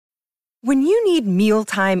When you need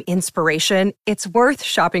mealtime inspiration, it's worth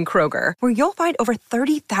shopping Kroger, where you'll find over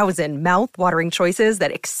 30,000 mouth-watering choices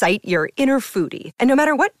that excite your inner foodie. And no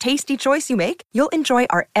matter what tasty choice you make, you'll enjoy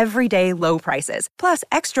our everyday low prices, plus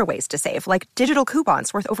extra ways to save, like digital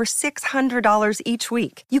coupons worth over $600 each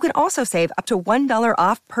week. You can also save up to $1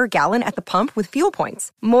 off per gallon at the pump with fuel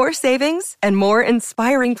points. More savings and more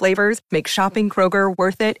inspiring flavors make shopping Kroger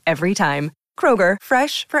worth it every time. Kroger,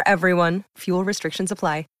 fresh for everyone. Fuel restrictions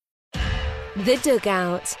apply. The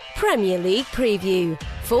Dugout Premier League Preview.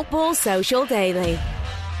 Football Social Daily.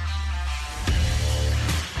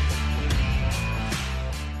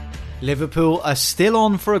 Liverpool are still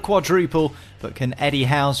on for a quadruple, but can Eddie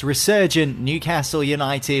Howe's resurgent Newcastle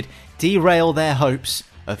United derail their hopes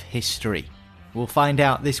of history? We'll find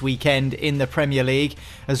out this weekend in the Premier League,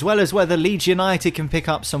 as well as whether Leeds United can pick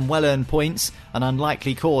up some well-earned points, an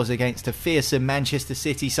unlikely cause against a fearsome Manchester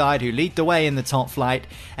City side who lead the way in the top flight.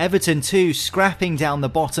 Everton too, scrapping down the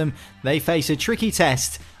bottom. They face a tricky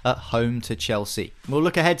test at home to Chelsea. We'll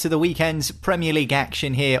look ahead to the weekend's Premier League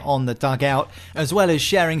action here on the Dugout, as well as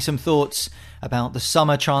sharing some thoughts about the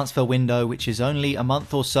summer transfer window, which is only a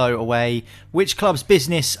month or so away. Which club's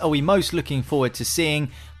business are we most looking forward to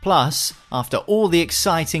seeing? Plus, after all the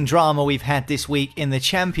exciting drama we've had this week in the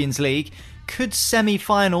Champions League, could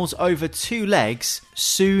semi-finals over 2 legs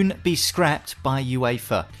soon be scrapped by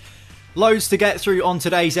UEFA? Loads to get through on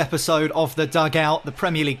today's episode of The Dugout, the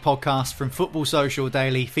Premier League podcast from Football Social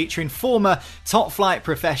Daily, featuring former top-flight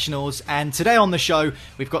professionals. And today on the show,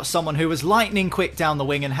 we've got someone who was lightning quick down the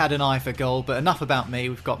wing and had an eye for goal. But enough about me.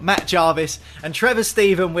 We've got Matt Jarvis and Trevor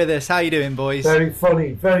Stephen with us. How you doing, boys? Very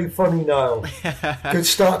funny, Niall. Good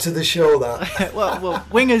start to the show, that. well,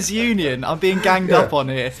 Wingers Union. I'm being ganged up on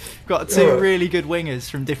here. We've got 2 really good wingers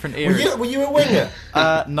from different eras. Were you a winger?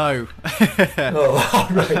 No. Oh,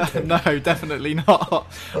 right. No, definitely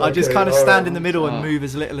not. I just kind of stand in the middle and move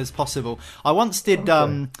as little as possible. I once did,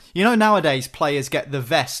 nowadays players get the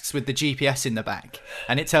vests with the GPS in the back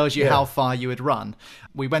and it tells you how far you would run.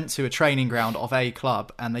 We went to a training ground of a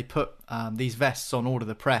club and they put these vests on all of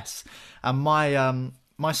the press. And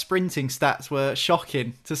my sprinting stats were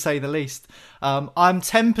shocking, to say the least. I'm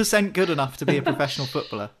 10% good enough to be a professional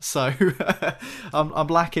footballer, so I'm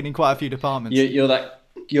lacking in quite a few departments.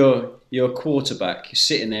 You're a quarterback. You're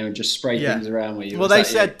sitting there and just spray things around with you. Well, they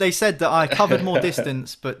said that I covered more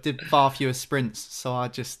distance but did far fewer sprints, so I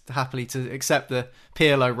just happily to accept the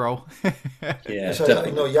Pirlo role. Yeah, so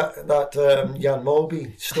that Jan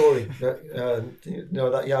Molby story. That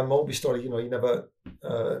Jan Molby story. He never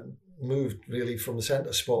moved really from the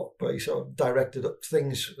centre spot, but he sort of directed up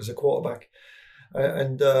things as a quarterback.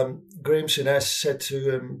 And Graham Souness said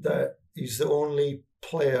to him that he's the only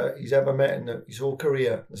player he's ever met in his whole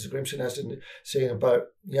career. This is Graham Souness saying about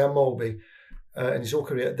Jan Molby in his whole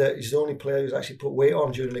career, that he's the only player who's actually put weight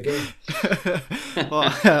on during the game.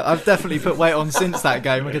 Well, I've definitely put weight on since that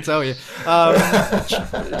game, I can tell you.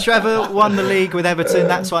 Trevor won the league with Everton.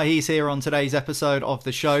 That's why he's here on today's episode of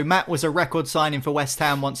the show. Matt was a record signing for West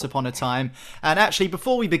Ham once upon a time. And actually,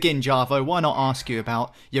 before we begin, Jarvo, why not ask you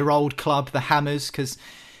about your old club, the Hammers? Because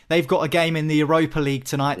they've got a game in the Europa League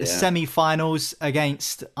tonight, the semi-finals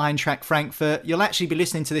against Eintracht Frankfurt. You'll actually be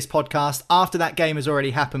listening to this podcast after that game has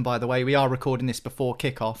already happened, by the way. We are recording this before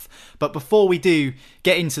kickoff. But before we do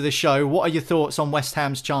get into the show, what are your thoughts on West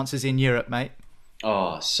Ham's chances in Europe, mate?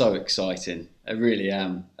 Oh, so exciting. I really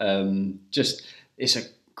am. It's a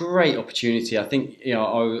great opportunity. I think, I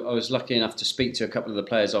was lucky enough to speak to a couple of the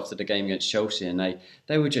players after the game against Chelsea, and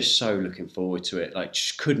they were just so looking forward to it. Like,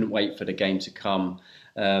 just couldn't wait for the game to come.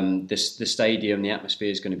 The stadium, the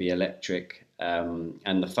atmosphere is going to be electric,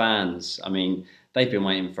 and the fans, I mean, they've been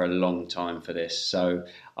waiting for a long time for this, so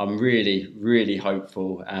I'm really, really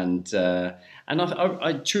hopeful, and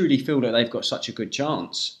I truly feel that they've got such a good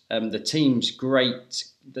chance. The team's great,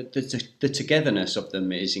 the togetherness of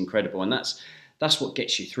them is incredible, and that's what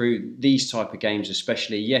gets you through these type of games,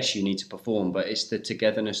 especially. Yes, you need to perform, but it's the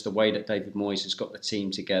togetherness, the way that David Moyes has got the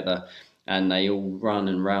team together. And they all run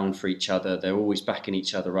and round for each other. They're always backing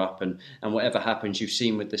each other up. And whatever happens, you've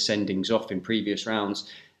seen with the sendings off in previous rounds,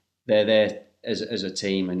 they're there as a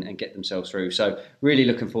team and get themselves through. So really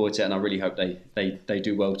looking forward to it. And I really hope they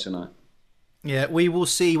do well tonight. Yeah, we will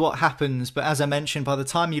see what happens, but as I mentioned, by the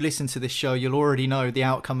time you listen to this show, you'll already know the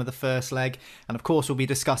outcome of the first leg, and of course we'll be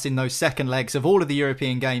discussing those second legs of all of the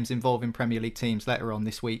European games involving Premier League teams later on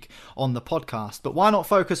this week on the podcast. But why not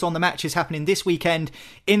focus on the matches happening this weekend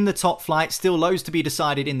in the top flight? Still loads to be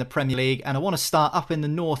decided in the Premier League, and I want to start up in the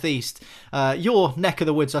northeast, your neck of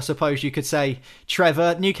the woods, I suppose you could say,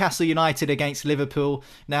 Trevor. Newcastle United against Liverpool.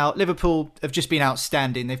 Now, Liverpool have just been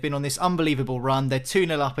outstanding. They've been on this unbelievable run. They're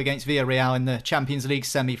 2-0 up against Villarreal in the Champions League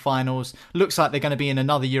semi-finals. Looks like they're going to be in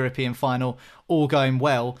another European final, all going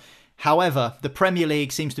well. However, the Premier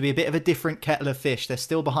League seems to be a bit of a different kettle of fish. They're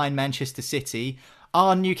still behind Manchester City.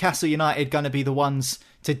 Are Newcastle United going to be the ones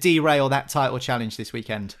to derail that title challenge this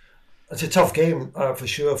weekend? It's a tough game for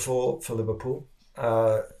sure for Liverpool.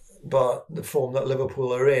 But the form that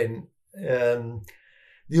Liverpool are in,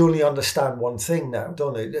 they only understand one thing now,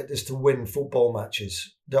 don't they? It's to win football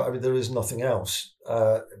matches. I mean, there is nothing else.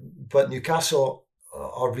 But Newcastle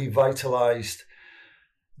are revitalised.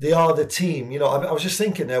 They are the team. You know, I was just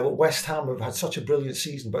thinking there. West Ham have had such a brilliant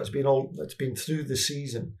season, but it's been through the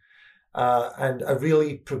season, and a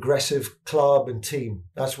really progressive club and team.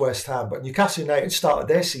 That's West Ham. But Newcastle United started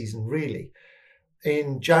their season really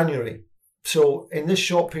in January. So in this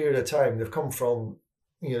short period of time, they've come from,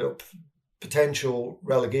 you know, potential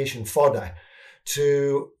relegation fodder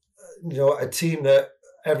to, you know, a team that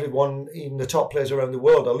everyone, even the top players around the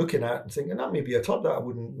world, are looking at and thinking that may be a club that I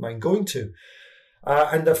wouldn't mind going to.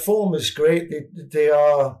 And their form is great. They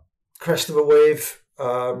are crest of a wave,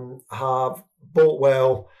 have bought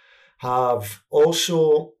well, have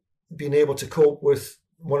also been able to cope with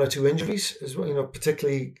one or two injuries as well, you know,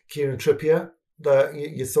 particularly Kieran Trippier, that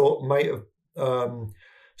you thought might have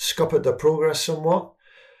scuppered their progress somewhat.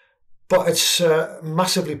 But it's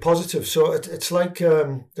massively positive. So it's like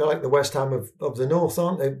they're like the West Ham of the North,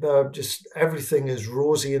 aren't they? Just everything is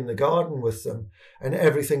rosy in the garden with them and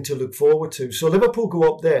everything to look forward to. So Liverpool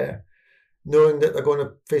go up there knowing that they're going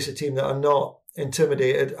to face a team that are not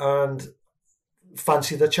intimidated and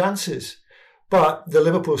fancy their chances. But the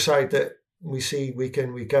Liverpool side that we see week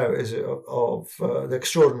in, week out is the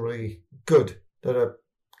extraordinarily good. They're a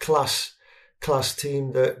class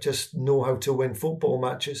team that just know how to win football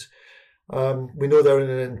matches. We know they're in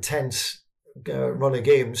an intense run of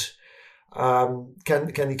games. Can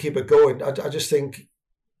they keep it going? I just think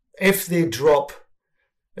if they drop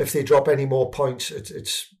any more points,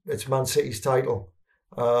 it's Man City's title.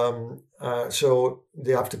 So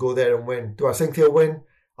they have to go there and win. Do I think they'll win?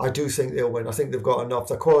 I do think they'll win. I think they've got enough.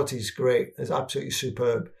 Their quality is great. It's absolutely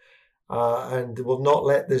superb. And they will not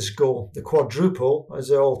let this go. The quadruple, as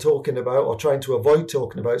they're all talking about, or trying to avoid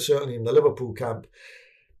talking about, certainly in the Liverpool camp,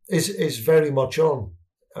 is very much on.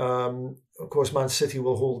 Of course, Man City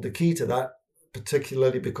will hold the key to that,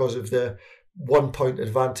 particularly because of the 1 point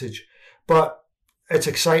advantage. But it's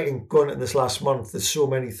exciting going into this last month. There's so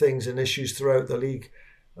many things and issues throughout the league.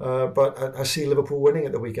 But I see Liverpool winning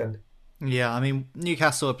at the weekend. Yeah, I mean,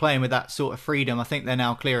 Newcastle are playing with that sort of freedom. I think they're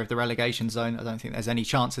now clear of the relegation zone. I don't think there's any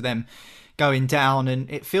chance of them going down. And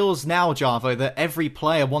it feels now, Javo, that every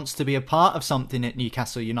player wants to be a part of something at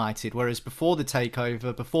Newcastle United. Whereas before the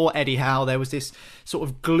takeover, before Eddie Howe, there was this sort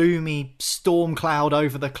of gloomy storm cloud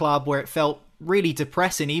over the club where it felt really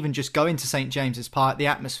depressing, even just going to St James's Park. The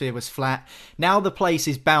atmosphere was flat. Now the place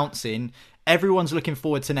is bouncing. Everyone's looking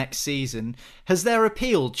forward to next season. Has their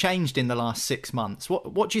appeal changed in the last 6 months?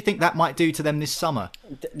 What do you think that might do to them this summer?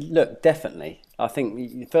 Look, definitely. I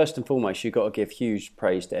think first and foremost, you've got to give huge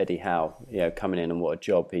praise to Eddie Howe, you know, coming in and what a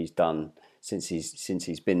job he's done since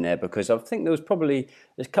he's been there. Because I think there's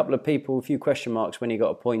a couple of people, a few question marks when he got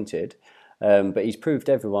appointed, but he's proved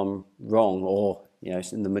everyone wrong, or you know,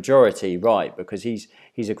 in the majority right, because he's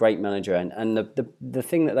a great manager. And the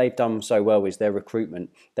thing that they've done so well is their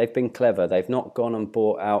recruitment. They've been clever. They've not gone and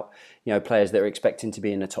bought out, you know, players that are expecting to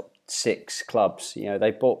be in the top 6 clubs. You know,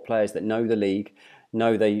 they bought players that know the league,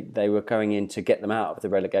 know they were going in to get them out of the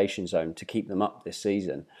relegation zone, to keep them up this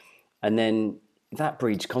season. And then that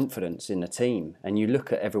breeds confidence in the team. And you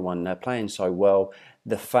look at everyone, they're playing so well.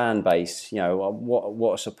 The fan base, you know,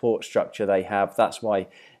 what a support structure they have. That's why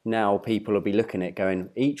now people will be looking at going,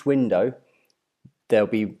 each window, they'll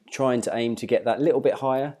be trying to aim to get that little bit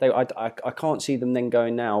higher. I can't see them then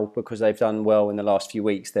going now, because they've done well in the last few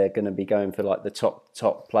weeks. They're going to be going for like the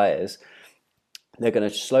top players. They're going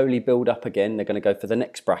to slowly build up again. They're going to go for the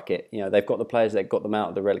next bracket. You know, they've got the players that got them out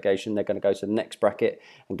of the relegation. They're going to go to the next bracket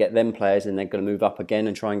and get them players, and they're going to move up again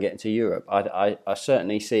and try and get into Europe. I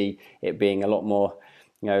certainly see it being a lot more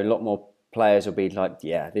players will be like,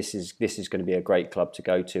 yeah, this is going to be a great club to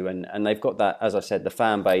go to, and they've got that, as I said, the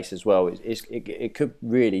fan base as well. It could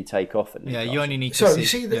really take off at Newcastle. Yeah, you only need to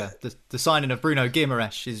see the signing of Bruno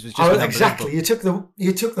Guimaraes was just exactly. You took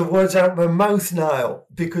the words out of my mouth, Niall,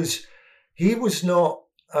 because he was not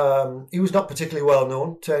particularly well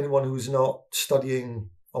known to anyone who's not studying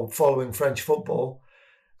or following French football,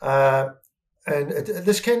 and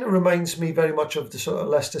this kind of reminds me very much of the sort of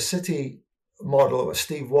Leicester City model of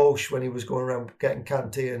Steve Walsh when he was going around getting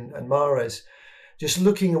Kanté and Mahrez, just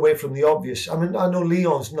looking away from the obvious. I mean, I know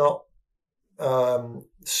Lyon's not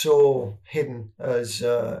so hidden as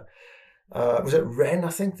was it Rennes,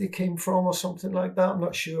 I think they came from, or something like that. I'm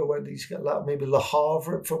not sure where these get that. Maybe Le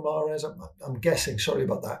Havre from Mahrez. I'm guessing. Sorry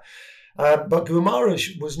about that. But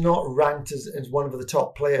Guimaraes was not ranked as one of the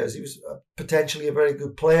top players. He was potentially a very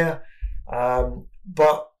good player,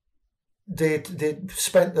 but they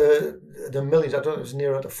spent the millions. I don't know, it was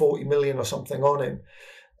near to 40 million or something on him.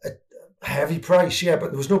 A heavy price, yeah,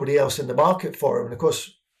 but there was nobody else in the market for him. And of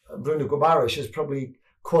course, Bruno Guimaraes has probably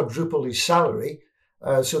quadrupled his salary.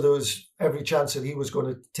 So there was every chance that he was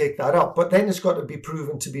going to take that up. But then it's got to be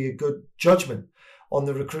proven to be a good judgment on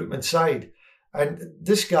the recruitment side. And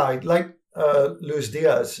this guy, like Luis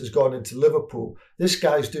Diaz, has gone into Liverpool. This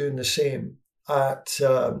guy's doing the same at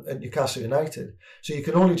Newcastle United. So you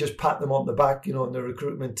can only just pat them on the back, in the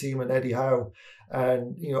recruitment team and Eddie Howe,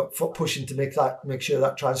 and for pushing to make sure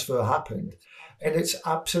that transfer happened. And it's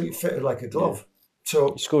absolutely fitted like a glove. Yeah.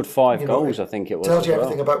 So he scored 5 goals, I think it was. Tells you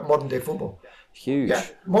everything about modern day football. Huge. Yeah,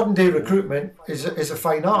 modern day recruitment is a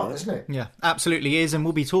fine art, isn't it? Yeah, absolutely is. And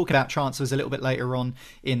we'll be talking about transfers a little bit later on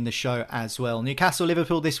in the show as well. Newcastle,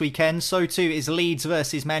 Liverpool this weekend. So too is Leeds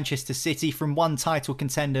versus Manchester City. From one title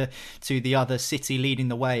contender to the other, City leading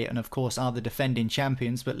the way and of course are the defending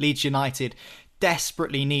champions. But Leeds United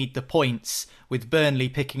desperately need the points, with Burnley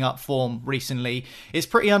picking up form recently. It's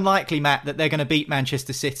pretty unlikely, Matt, that they're going to beat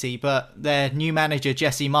Manchester City, but their new manager,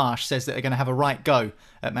 Jesse Marsch, says that they're going to have a right go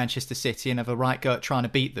at Manchester City and have a right go at trying to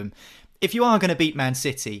beat them. If you are going to beat Man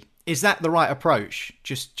City, is that the right approach?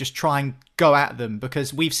 Just try and go at them?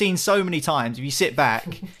 Because we've seen so many times, if you sit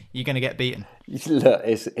back, you're going to get beaten. Look,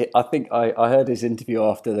 I think I heard his interview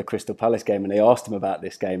after the Crystal Palace game, and they asked him about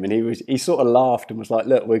this game, and he sort of laughed and was like,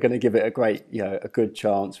 "Look, we're going to give it a good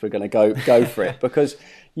chance. We're going to go for it." Because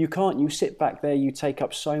you sit back there, you take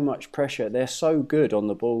up so much pressure. They're so good on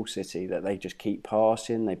the ball, City, that they just keep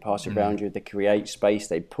passing. They pass it around you. They create space.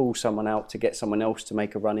 They pull someone out to get someone else to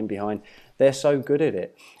make a run in behind. They're so good at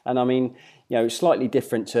it. And I mean, slightly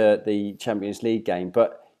different to the Champions League game,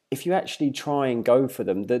 but if you actually try and go for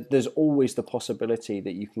them, there's always the possibility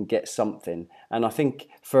that you can get something. And I think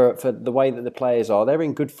for the way that the players are, they're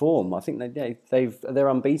in good form. I think they're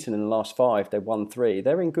unbeaten in the last 5. They've won 3.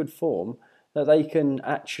 They're in good form that they can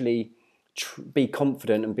actually be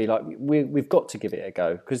confident and be like, we've got to give it a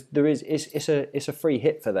go, because it's a free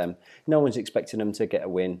hit for them. No one's expecting them to get a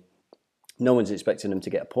win. No one's expecting them to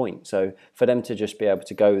get a point. So for them to just be able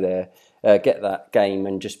to go there, get that game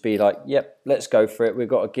and just be like, yep, let's go for it. We've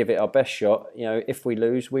got to give it our best shot. If we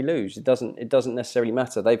lose, we lose. It doesn't necessarily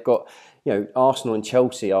matter. They've got, Arsenal and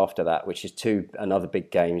Chelsea after that, which is another big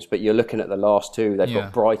games. But you're looking at the last 2. They've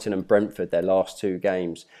got Brighton and Brentford, their last 2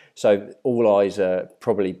 games. So all eyes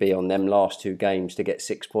probably be on them last 2 games to get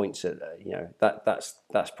 6 points.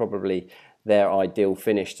 That's probably their ideal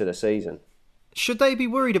finish to the season. Should they be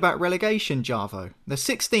worried about relegation, Jarvo? They're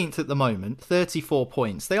 16th at the moment, 34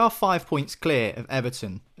 points. They are 5 points clear of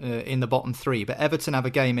Everton in the bottom 3, but Everton have a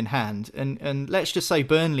game in hand. And let's just say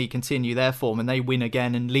Burnley continue their form and they win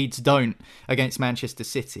again and Leeds don't against Manchester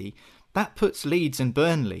City. That puts Leeds and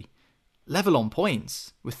Burnley level on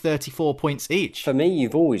points with 34 points each. For me,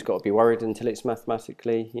 you've always got to be worried until it's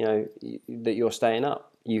mathematically, that you're staying up.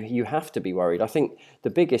 You have to be worried. I think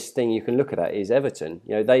the biggest thing you can look at is Everton.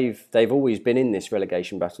 They've always been in this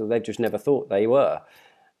relegation battle. They've just never thought they were.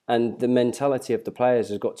 And the mentality of the players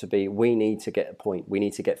has got to be, we need to get a point. We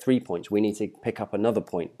need to get 3 points. We need to pick up another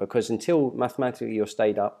point. Because until mathematically you're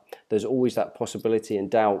stayed up, there's always that possibility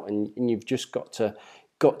and doubt. And you've just got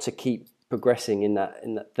to keep progressing in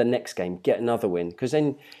the next game, get another win. Because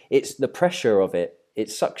then it's the pressure of it. It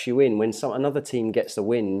sucks you in when another team gets the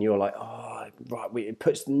win and you're like, right, it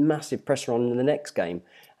puts massive pressure on in the next game.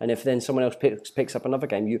 And if then someone else picks up another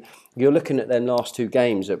game, you're looking at their last 2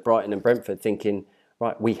 games at Brighton and Brentford thinking,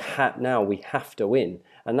 right, we have to win.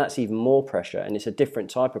 And that's even more pressure. And it's a different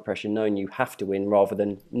type of pressure knowing you have to win rather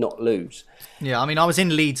than not lose. Yeah, I mean, I was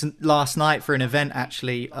in Leeds last night for an event,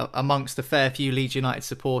 actually, amongst a fair few Leeds United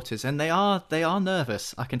supporters. And they are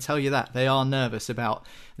nervous. I can tell you that. They are nervous about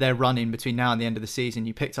their run-in between now and the end of the season.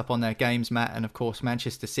 You picked up on their games, Matt, and of course,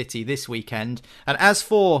 Manchester City this weekend. And as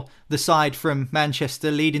for the side from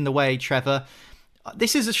Manchester leading the way, Trevor,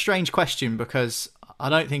 this is a strange question because I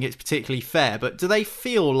don't think it's particularly fair, but do they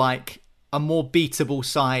feel like a more beatable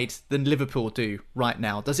side than Liverpool do right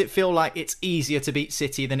now? Does it feel like it's easier to beat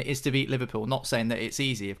City than it is to beat Liverpool? Not saying that it's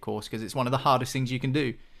easy, of course, because it's one of the hardest things you can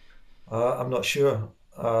do. I'm not sure.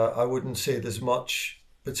 I wouldn't say there's much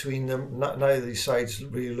between them. Neither of these sides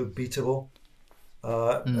really look beatable.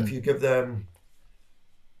 If you give them,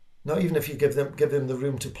 not even if you give them the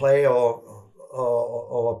room to play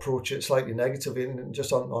or approach it slightly negatively, and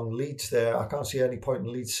just on Leeds there, I can't see any point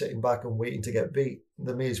in Leeds sitting back and waiting to get beat.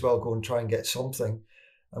 They may as well go and try and get something,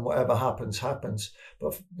 and whatever happens, happens.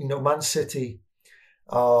 But Man City,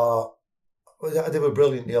 they were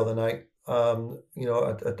brilliant the other night.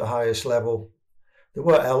 At the highest level, there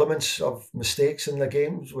were elements of mistakes in the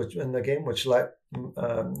game which let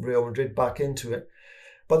Real Madrid back into it.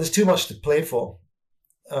 But there's too much to play for,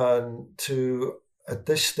 and at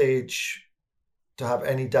this stage to have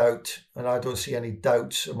any doubt, and I don't see any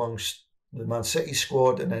doubts amongst the Man City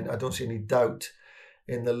squad, and then I don't see any doubt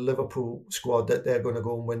in the Liverpool squad that they're going to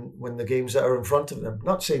go and win the games that are in front of them.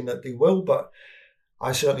 Not saying that they will, but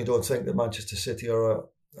I certainly don't think that Manchester City are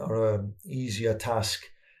an easier task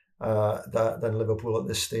than Liverpool at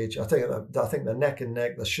this stage. I think they're neck and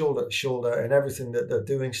neck, they're shoulder to shoulder, and everything that they're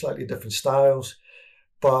doing, slightly different styles,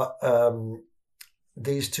 but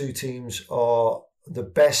these two teams are the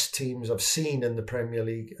best teams I've seen in the Premier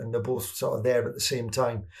League, and they're both sort of there at the same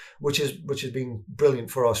time, which has been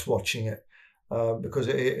brilliant for us watching it, because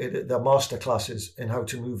they're masterclasses in how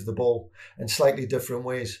to move the ball in slightly different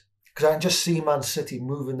ways. Because I can just see Man City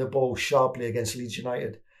moving the ball sharply against Leeds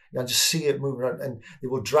United. I can just see it moving around, and they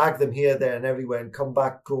will drag them here, there, and everywhere, and come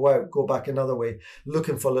back, go out, go back another way,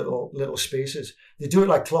 looking for little spaces. They do it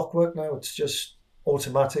like clockwork now. It's just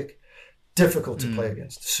automatic, difficult to play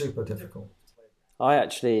against, super difficult. I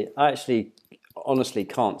actually honestly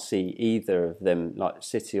can't see either of them, like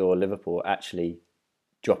City or Liverpool, actually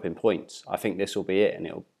dropping points. I think this will be it,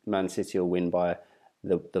 and Man City will win by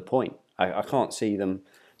the point. I can't see them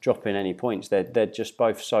dropping any points. They're just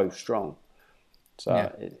both so strong.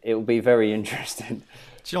 So it will be very interesting.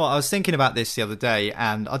 Do you know what? I was thinking about this the other day,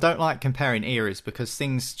 and I don't like comparing eras because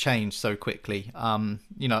things change so quickly.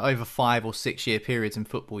 Over 5 or 6 year periods in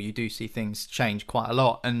football, you do see things change quite a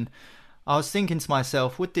lot. And I was thinking to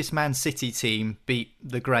myself, would this Man City team beat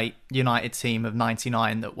the great United team of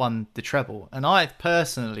 '99 that won the treble? And I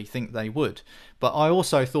personally think they would. But I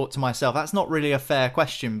also thought to myself, that's not really a fair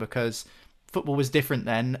question because football was different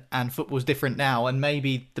then and football's different now, and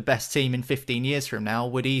maybe the best team in 15 years from now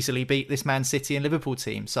would easily beat this Man City and Liverpool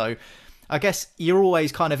team. So I guess you're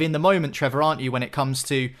always kind of in the moment, Trevor, aren't you, when it comes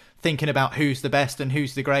to thinking about who's the best and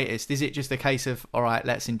who's the greatest? Is it just a case of, all right,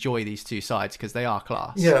 let's enjoy these two sides because they are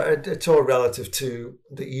class? Yeah, it's all relative to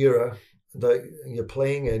the era that you're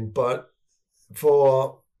playing in, but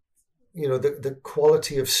for the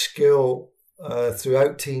quality of skill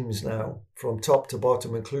throughout teams now, from top to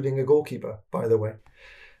bottom, including a goalkeeper, by the way,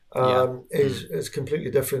 is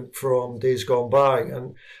completely different from days gone by.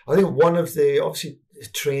 And I think one of the, obviously,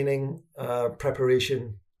 training,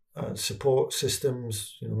 preparation, support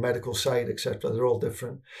systems, medical side, etc., they're all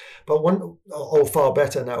different, but all far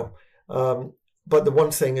better now. But the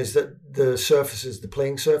one thing is that the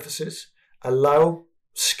playing surfaces allow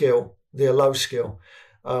skill. They allow skill.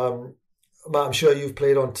 Matt, I'm sure you've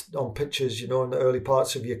played on pitches, in the early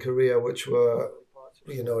parts of your career, which were,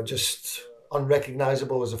 just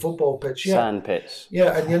unrecognisable as a football pitch. Sand pitch.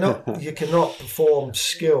 Yeah, and you cannot perform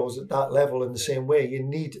skills at that level in the same way. You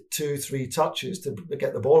need 2-3 touches to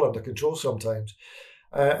get the ball under control sometimes.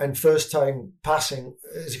 And first time passing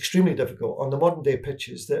is extremely difficult. On the modern day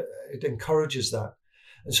pitches, it encourages that.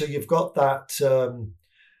 And so you've got that,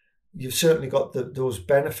 you've certainly got those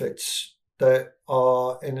benefits that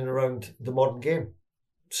are in and around the modern game.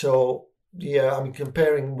 So yeah, I mean,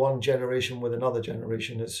 comparing one generation with another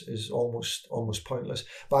generation is almost pointless.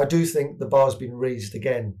 But I do think the bar's been raised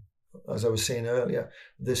again, as I was saying earlier,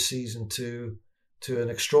 this season to an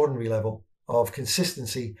extraordinary level of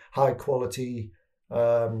consistency, high quality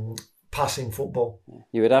passing football.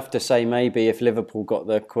 You would have to say maybe if Liverpool got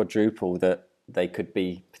the quadruple that they could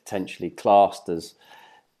be potentially classed as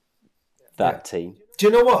that team. Do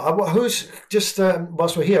you know what? Who's just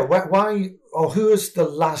whilst we're here? Why or who is the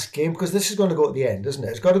last game? Because this is going to go at the end, isn't it?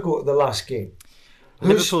 It's got to go at the last game.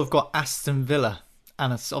 Liverpool have got Aston Villa,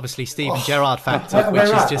 and it's obviously Steven Gerrard factor, which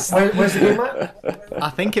is just. Where's the game at? I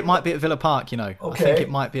think it might be at Villa Park. Okay. I think it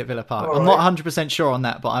might be at Villa Park. All I'm not 100% sure on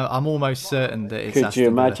that, but I'm almost certain that it's. Could Aston you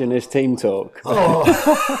imagine Villa. this team talk?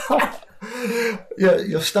 Oh. Yeah,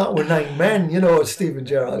 you'll start with 9 men, it's Steven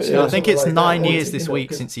Gerrard. I think it's 9 years this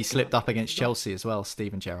week since he slipped up against Chelsea as well,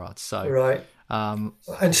 Steven Gerrard. So right.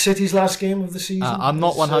 And City's last game of the season? I'm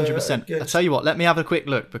not 100%. I'll tell you what, let me have a quick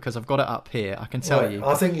look because I've got it up here. I can tell you.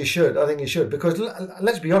 I think you should because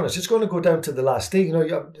let's be honest, it's going to go down to the last day.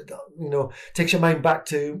 Takes your mind back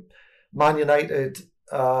to Man United.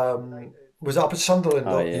 Was it up at Sunderland?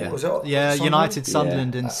 Oh, yeah. Was it United,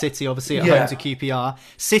 Sunderland and City obviously at home to QPR.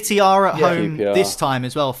 City are at home QPR. this time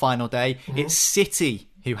as well, final day. Mm-hmm. It's City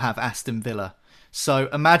who have Aston Villa. So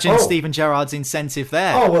imagine Steven Gerrard's incentive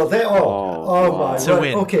there. Oh, well, they're my. To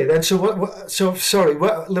win. Okay, then, sorry,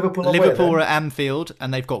 Liverpool are at Anfield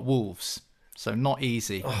and they've got Wolves. So not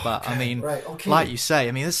easy, but I mean, like you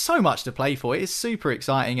say, there's so much to play for. It's super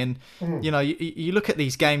exciting, and you look at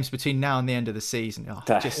these games between now and the end of the season.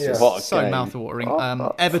 So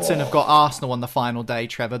mouth-watering. Everton have got Arsenal on the final day.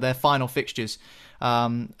 Trevor, their final fixtures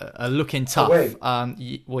are looking tough.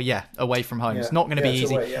 Away from home. It's not going to be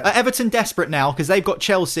easy. Away, Everton desperate now because they've got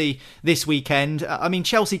Chelsea this weekend.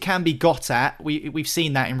 Chelsea can be got at. We've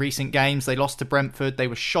seen that in recent games. They lost to Brentford. They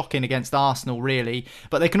were shocking against Arsenal, really.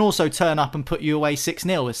 But they can also turn up and put you away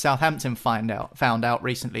 6-0, as Southampton found out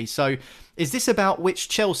recently. So is this about which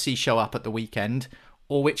Chelsea show up at the weekend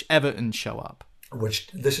or which Everton show up?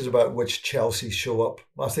 This is about which Chelsea show up.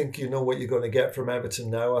 I think you know what you're going to get from Everton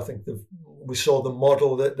now. I think we saw the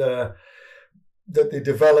model that they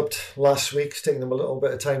developed last week. It's taken them a little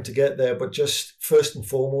bit of time to get there, but just first and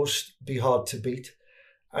foremost, be hard to beat.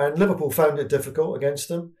 And Liverpool found it difficult against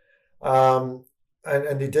them. And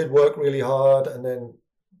they did work really hard and then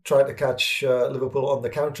tried to catch Liverpool on the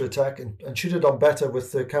counter-attack and should have done better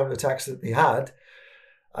with the counter-attacks that they had.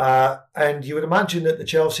 And you would imagine that the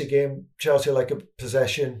Chelsea game, Chelsea like a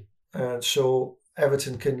possession, and so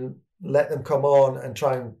Everton can let them come on and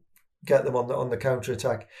try and get them on the counter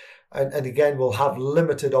attack, and again we'll have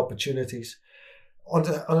limited opportunities.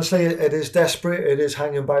 Honestly, it is desperate. It is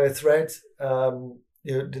hanging by a thread.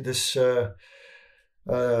 This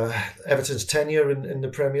Everton's tenure in the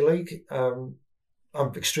Premier League.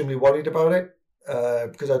 I'm extremely worried about it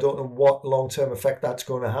because I don't know what long-term effect that's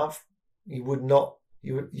going to have. You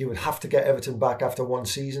would have to get Everton back after one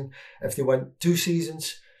season. If they went 2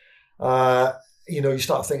 seasons, you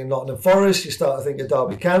start thinking Nottingham Forest, you start thinking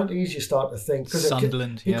Derby Counties, you start to think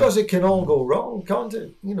Sunderland, because it can all go wrong, can't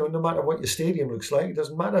it? No matter what your stadium looks like, it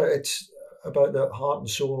doesn't matter. It's about the heart and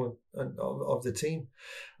soul of the team.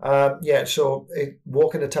 So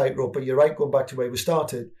walking a tightrope. But you're right, going back to where we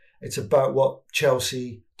started, it's about what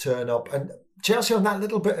Chelsea turn up, and Chelsea on that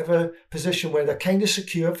little bit of a position where they're kind of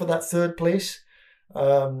secure for that 3rd place.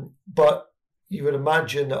 But you would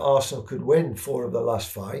imagine that Arsenal could win 4 of the last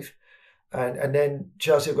 5, and then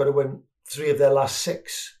Chelsea have got to win 3 of their last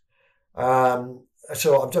 6.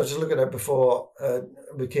 So I'm just looking at before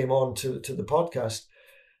we came on to the podcast.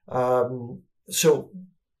 So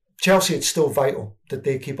Chelsea, it's still vital that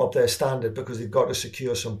they keep up their standard because they've got to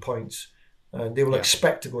secure some points, and they will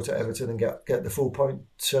expect to go to Everton and get the full point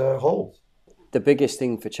haul. The biggest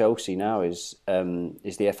thing for Chelsea now is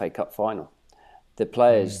the FA Cup final. The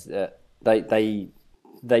players they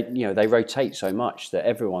rotate so much that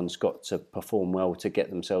everyone's got to perform well to get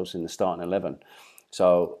themselves in the starting 11.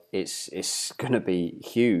 So it's going to be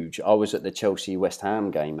huge. I was at the Chelsea West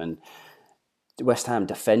Ham game and West Ham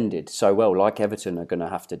defended so well, like Everton are going to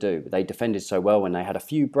have to do. They defended so well and they had a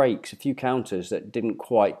few breaks, a few counters that didn't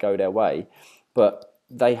quite go their way, but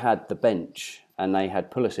they had the bench and they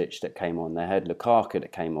had Pulisic that came on. They had Lukaku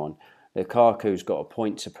that came on. Lukaku's got a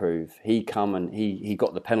point to prove. He come and he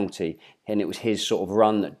got the penalty, and it was his sort of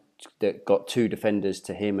run that got 2 defenders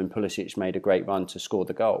to him, and Pulisic made a great run to score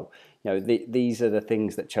the goal. These are the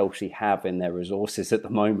things that Chelsea have in their resources at the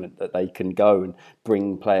moment, that they can go and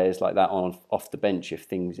bring players like that on off the bench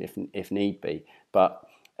if need be. But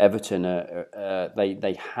Everton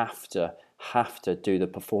they have to do the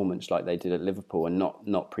performance like they did at Liverpool and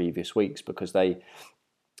not previous weeks, because they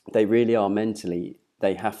really are mentally.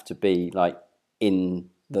 They have to be like in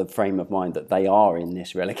the frame of mind that they are in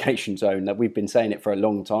this relegation zone. That we've been saying it for a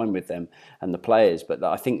long time with them and the players, but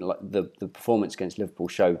I think the performance against Liverpool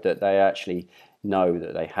showed that they actually know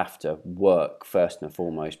that they have to work first and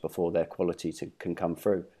foremost before their quality can come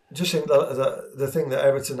through. Just think that the thing that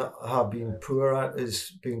Everton have been poor at is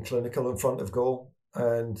being clinical in front of goal.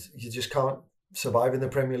 and you just can't survive in the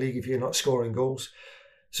Premier League if you're not scoring goals.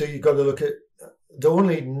 So you've got to look at the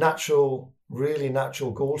only really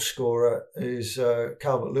natural goal scorer is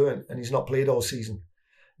Calvert-Lewin, and he's not played all season.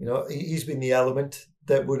 You know, he's been the element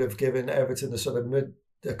that would have given Everton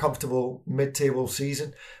a comfortable mid-table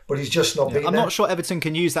season, but he's just not been. I'm not sure Everton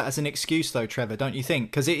can use that as an excuse, though, Trevor. Don't you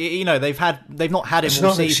think? Because they've not had him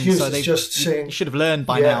all season, excuse, so they just saying should have learned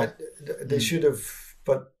by now. They should have,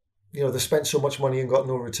 but they spent so much money and got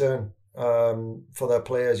no return for their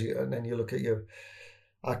players. And then you look at your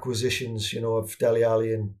acquisitions, of Dele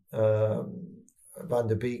Alli and Van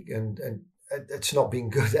der Beek, and it's not been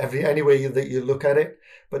good any way that you look at it,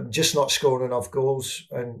 but just not scoring enough goals.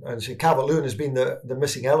 And so Calvert-Lewin has been the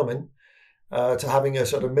missing element to having a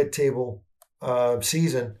sort of mid-table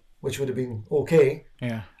season, which would have been okay.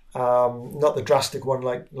 Yeah. Not the drastic one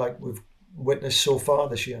like we've witnessed so far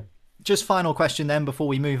this year. Just final question then before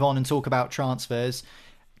we move on and talk about transfers.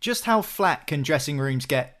 Just how flat can dressing rooms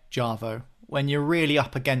get, Jarvo, when you're really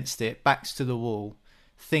up against it, backs to the wall,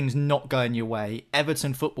 things not going your way,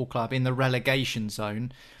 Everton Football Club in the relegation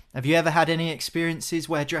zone? Have you ever had any experiences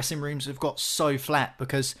where dressing rooms have got so flat?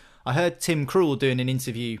 Because I heard Tim Krul doing an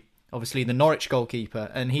interview, obviously the Norwich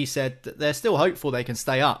goalkeeper, and he said that they're still hopeful they can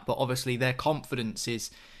stay up, but obviously their confidence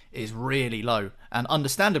is really low, and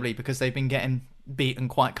understandably, because they've been getting beaten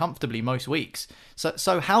quite comfortably most weeks.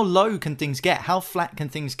 So how low can things get? How flat can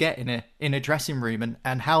things get in a dressing room,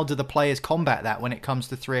 and how do the players combat that when it comes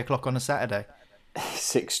to 3:00 on a Saturday?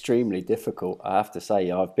 It's extremely difficult, I have to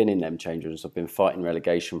say. I've been in them change rooms. I've been fighting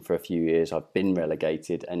relegation for a few years. I've been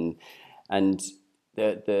relegated, and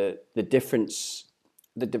the difference,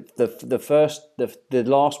 the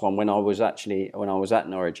last one when I was at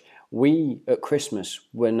Norwich, we at Christmas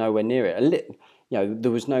were nowhere near it.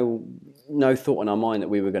 There was no thought in our mind that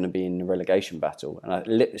we were going to be in a relegation battle,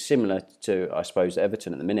 and similar to, I suppose,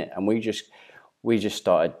 Everton at the minute. And we just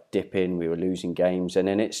started dipping. We were losing games, and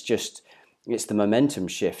then it's the momentum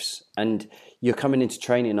shifts, and you're coming into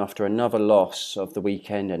training after another loss of the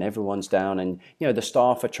weekend, and everyone's down, and the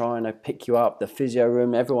staff are trying to pick you up, the physio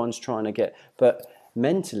room, everyone's trying to get, but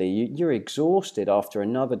mentally you're exhausted after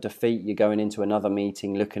another defeat. You're going into another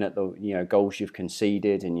meeting looking at the goals you've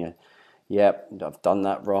conceded, and I've done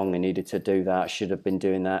that wrong, I needed to do that, I should have been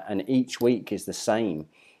doing that, and each week is the same.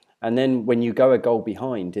 And then when you go a goal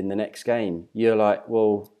behind in the next game, you're like,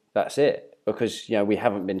 well, that's it. Because we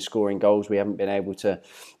haven't been scoring goals, we haven't been able to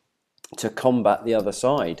combat the other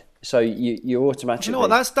side. So you automatically. Do you know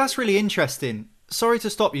what? That's really interesting. Sorry to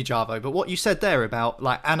stop you, Jarvo, but what you said there about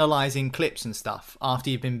like analysing clips and stuff after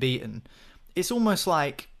you've been beaten, it's almost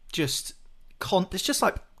like it's just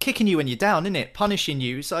like kicking you when you're down, isn't it? Punishing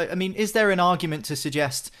you. So, I mean, is there an argument to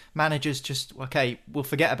suggest managers just, okay, we'll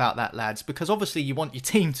forget about that, lads? Because obviously you want your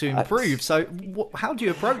team to improve. So how do you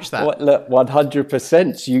approach that? Look,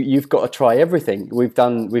 100%. You've got to try everything. We've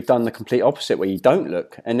done the complete opposite, where you don't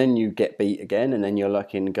look, and then you get beat again, and then you're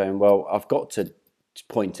looking and going, well, I've got to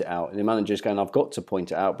point it out. And the manager's going, I've got to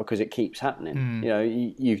point it out because it keeps happening.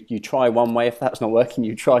 You try one way, if that's not working,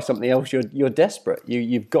 you try something else. You're desperate.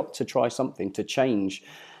 You've got to try something to change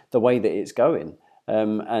the way that it's going.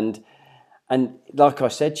 And like I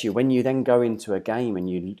said to you, when you then go into a game and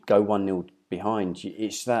you go 1-0 behind,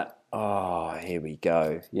 it's that, here we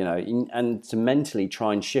go, and to mentally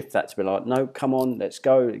try and shift that to be like, no, come on, let's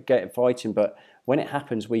go, get it fighting. But when it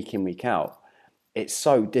happens week in, week out, it's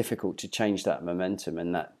so difficult to change that momentum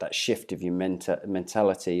and that shift of your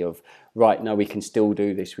mentality of, right, no, we can still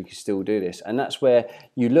do this, And that's where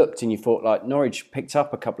you looked and you thought, like, Norwich picked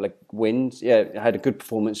up a couple of wins, had a good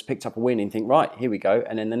performance, picked up a win, and you think, right, here we go.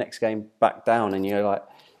 And then the next game back down, and you're like,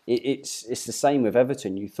 it's the same with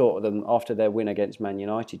Everton. You thought of them after their win against Man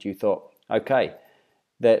United, you thought, okay,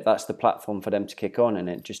 that's the platform for them to kick on, and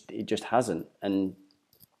it just hasn't. And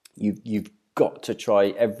you've got to try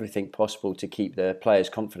everything possible to keep the players'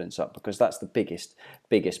 confidence up, because that's the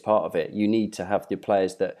biggest part of it. You need to have the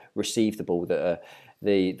players that receive the ball, that are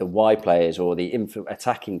the wide players or the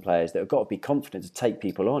attacking players, that have got to be confident to take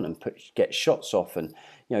people on and get shots off, and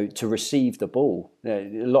to receive the ball. A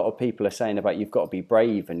lot of people are saying about you've got to be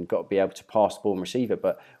brave and got to be able to pass the ball and receive it,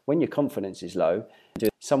 but when your confidence is low,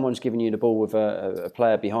 someone's giving you the ball with a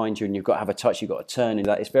player behind you and you've got to have a touch, you've got to turn, and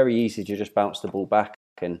that it's very easy to just bounce the ball back.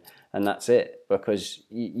 And that's it, because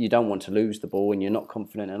you don't want to lose the ball and you're not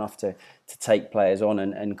confident enough to take players on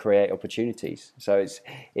and create opportunities. So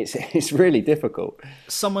it's really difficult.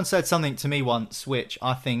 Someone said something to me once which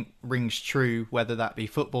I think rings true, whether that be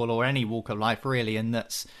football or any walk of life really, and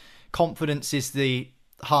that's confidence is the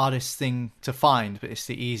hardest thing to find, but it's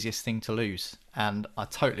the easiest thing to lose. And I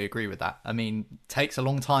totally agree with that. I mean, it takes a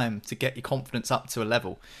long time to get your confidence up to a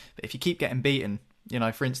level. But if you keep getting beaten,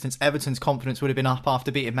 for instance, Everton's confidence would have been up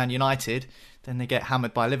after beating Man United. Then they get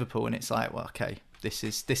hammered by Liverpool, and it's like, well, okay, this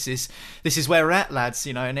is where we're at, lads.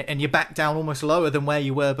 And you're back down almost lower than where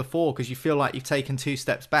you were before because you feel like you've taken 2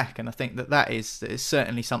 steps back. And I think that is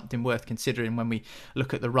certainly something worth considering when we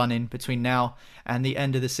look at the run-in between now and the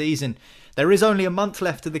end of the season. There is only a month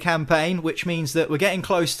left of the campaign, which means that we're getting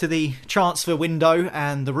close to the transfer window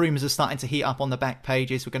and the rumours are starting to heat up on the back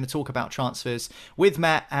pages. We're going to talk about transfers with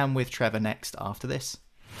Matt and with Trevor next after this.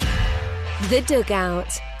 The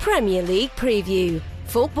Dugout Premier League Preview.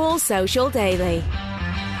 Football Social Daily.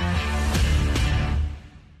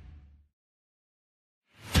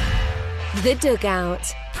 The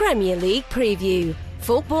Dugout Premier League Preview.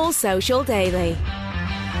 Football Social Daily.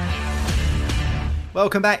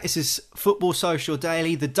 Welcome back. This is Football Social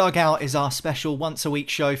Daily. The Dugout is our special once-a-week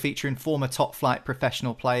show featuring former top-flight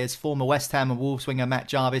professional players, former West Ham and Wolves winger Matt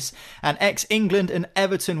Jarvis, and ex-England and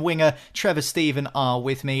Everton winger Trevor Steven are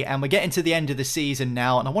with me. And we're getting to the end of the season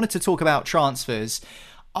now, and I wanted to talk about transfers.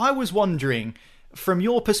 I was wondering, from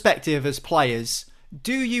your perspective as players,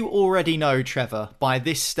 do you already know, Trevor, by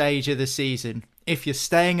this stage of the season, if you're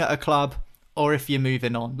staying at a club or if you're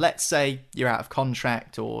moving on? Let's say you're out of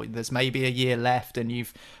contract or there's maybe a year left and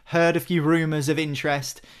you've heard a few rumours of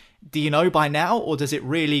interest. Do you know by now, or does it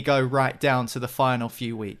really go right down to the final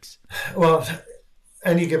few weeks? Well,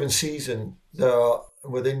 any given season,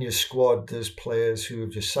 within your squad, there's players who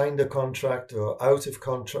have just signed a contract or out of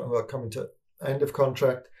contract, or coming to end of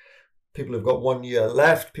contract, people who've got 1 year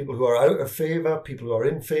left, people who are out of favour, people who are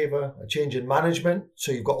in favour, a change in management.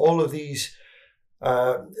 So you've got all of these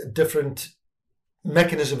different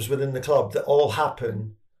mechanisms within the club that all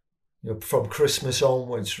happen from Christmas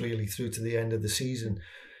onwards, really through to the end of the season.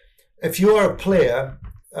 If you're a player,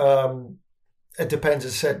 it depends,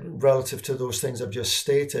 as I said, relative to those things I've just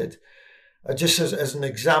stated. Just as an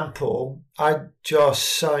example, I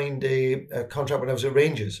just signed a contract when I was at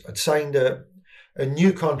Rangers. I'd signed a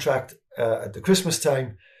new contract at the Christmas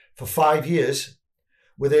time for 5 years.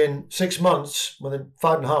 Within 6 months, within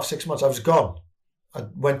 5.5, 6 months, I was gone. I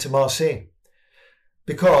went to Marseille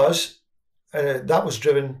because that was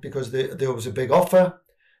driven because there was a big offer,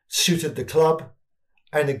 suited the club,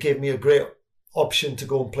 and it gave me a great option to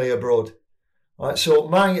go and play abroad. Right, so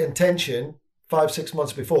my intention 5-6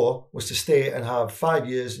 months before was to stay and have 5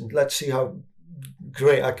 years, and let's see how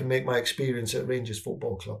great I can make my experience at Rangers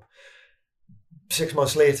Football Club. 6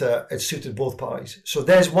 months later, it suited both parties. So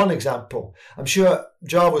there's one example. I'm sure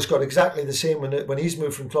Jarvis got exactly the same when he's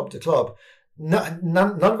moved from club to club.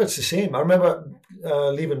 None of it's the same. I remember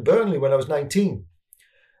leaving Burnley when I was 19.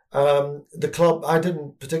 The club, I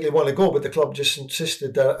didn't particularly want to go, but the club just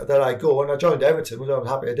insisted that I go, and I joined Everton, which I'm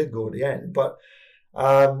happy I did go at the end. But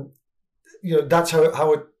that's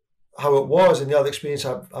how it was, and the other experience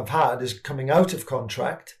I've had is coming out of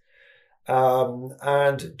contract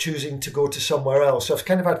and choosing to go to somewhere else. So I've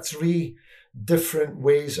kind of had 3 different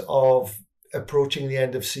ways of approaching the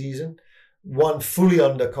end of season. One fully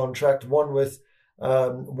under contract, one with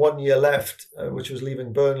 1 year left, which was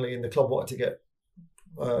leaving Burnley, and the club wanted to get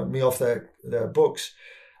me off their books,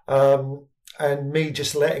 and me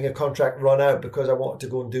just letting a contract run out because I wanted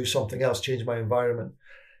to go and do something else, change my environment.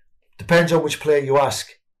 Depends on which player you ask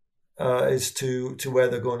as to where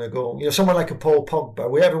they're going to go. Someone like a Paul Pogba,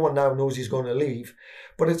 where everyone now knows he's going to leave,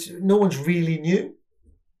 but no one's really knew,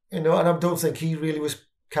 and I don't think he really was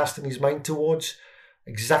casting his mind towards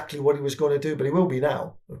exactly what he was going to do, but he will be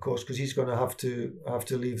now, of course, because he's going to have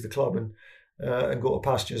to leave the club and go to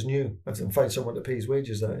pastures new and find someone to pay his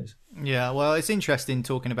wages, that is. Yeah, well, it's interesting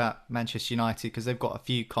talking about Manchester United because they've got a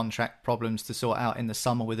few contract problems to sort out in the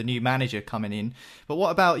summer with a new manager coming in. But what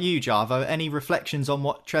about you, Jarvo? Any reflections on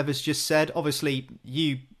what Trevor's just said? Obviously,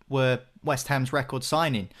 you were West Ham's record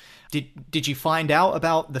signing. Did you find out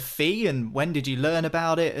about the fee, and when did you learn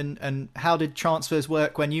about it, and how did transfers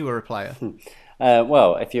work when you were a player?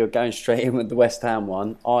 Well, if you're going straight in with the West Ham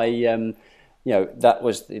one, that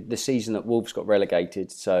was the season that Wolves got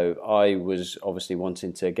relegated. So I was obviously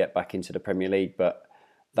wanting to get back into the Premier League, but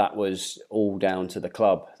that was all down to the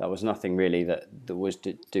club. That was nothing really that was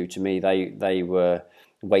due to me. They were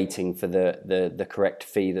waiting for the correct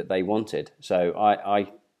fee that they wanted. So I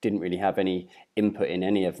didn't really have any input in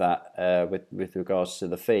any of that with regards to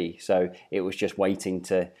the fee. So it was just waiting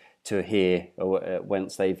to hear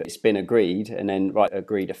once it's been agreed, and then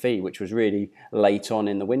agreed a fee, which was really late on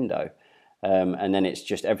in the window. And then it's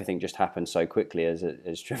just everything just happens so quickly,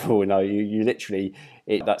 as Trevor will know. You literally,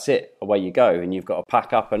 that's it, away you go, and you've got to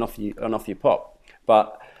pack up and off you pop.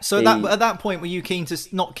 But at that point, were you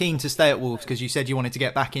not keen to stay at Wolves because you said you wanted to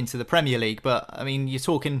get back into the Premier League? But I mean, you're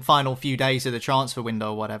talking final few days of the transfer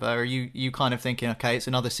window or whatever. Are you kind of thinking, okay, it's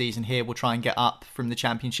another season here, we'll try and get up from the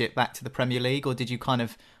Championship back to the Premier League, or did you kind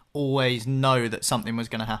of always know that something was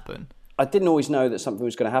going to happen? I didn't always know that something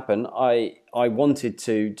was going to happen. I wanted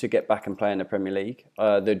to get back and play in the Premier League.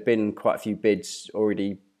 There'd been quite a few bids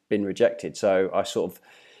already been rejected, so I sort of,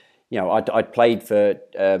 I'd played for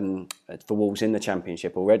Wolves in the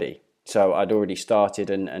Championship already, so I'd already started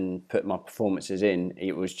and put my performances in.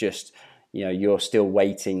 It was just, you're still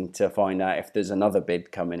waiting to find out if there's another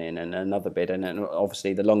bid coming in and another bid, and then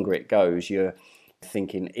obviously the longer it goes, you're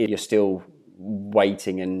thinking you're still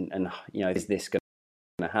waiting and is this going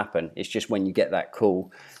to happen? It's just when you get that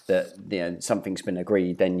call that something's been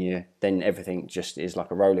agreed, then everything just is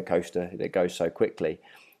like a roller coaster that goes so quickly.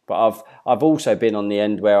 But I've also been on the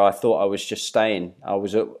end where I thought I was just staying. I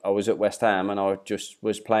was at West Ham and I just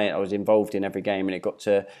was playing. I was involved in every game, and it got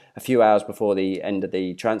to a few hours before the end of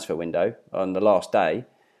the transfer window on the last day,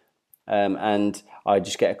 and I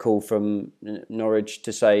just get a call from Norwich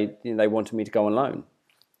to say they wanted me to go on loan,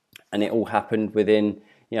 and it all happened within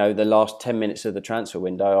the last 10 minutes of the transfer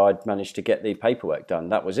window. I'd managed to get the paperwork done.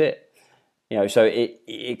 That was it. So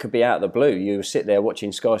it could be out of the blue. You sit there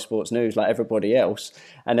watching Sky Sports News like everybody else,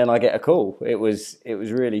 and then I get a call. It was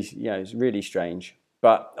really, it's really strange.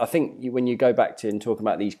 But I think when you go back to and talk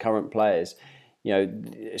about these current players,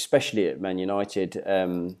 especially at Man United,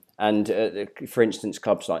 and for instance,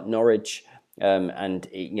 clubs like Norwich, and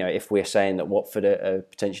if we're saying that Watford are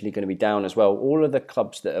potentially going to be down as well, all of the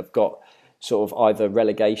clubs that have got sort of either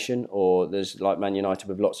relegation or there's like Man United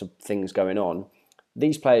with lots of things going on,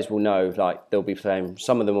 these players will know, like they'll be saying,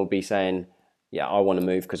 some of them will be saying, yeah, I want to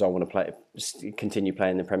move because I want to continue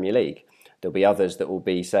playing the Premier League. There'll be others that will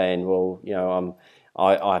be saying, well,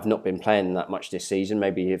 I've not been playing that much this season.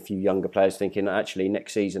 Maybe a few younger players thinking, actually,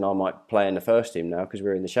 next season I might play in the first team now because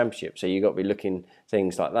we're in the Championship. So you've got to be looking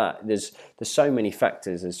things like that. There's so many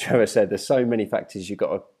factors, as Trevor said. There's so many factors you've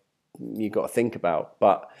got to think about.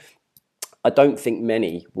 But I don't think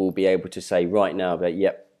many will be able to say right now that,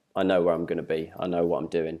 yep, I know where I'm going to be. I know what I'm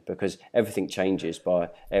doing, because everything changes by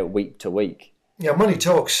week to week. Yeah, money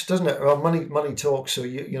talks, doesn't it? Well, money talks. So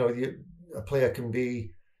a player can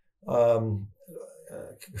be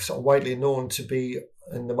sort of widely known to be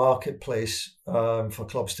in the marketplace for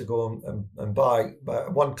clubs to go and buy.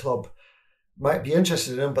 But one club might be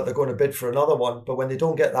interested in him, but they're going to bid for another one. But when they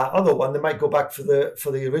don't get that other one, they might go back for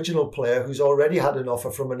the original player who's already had an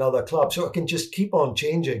offer from another club. So it can just keep on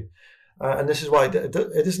changing. And this is why it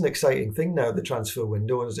is an exciting thing now, the transfer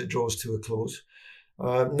window, as it draws to a close.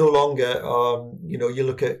 No longer, you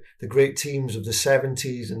look at the great teams of the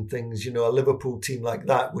 70s and things, a Liverpool team like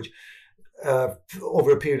that, which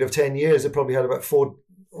over a period of 10 years, they probably had about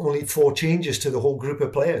only four changes to the whole group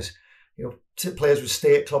of players. Players would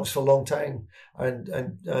stay at clubs for a long time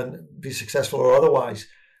and be successful or otherwise.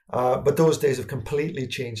 But those days have completely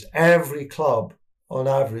changed. Every club, on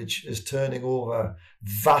average, is turning over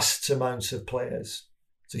vast amounts of players.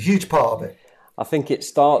 It's a huge part of it. I think it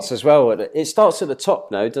starts as well. It starts at the top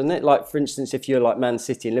now, doesn't it? Like, for instance, if you're like Man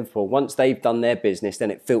City and Liverpool, once they've done their business, then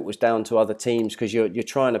it filters down to other teams because you're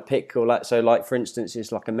trying to pick all that. So, like, for instance,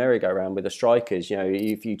 it's like a merry-go-round with the strikers.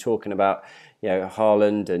 If you're talking about,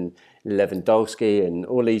 Haaland and Lewandowski and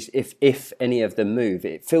all these, if any of them move,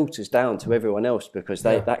 it filters down to everyone else because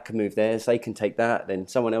that can move theirs, they can take that, then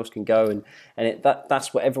someone else can go, and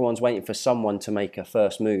that's what everyone's waiting for, someone to make a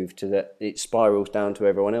first move to that. It spirals down to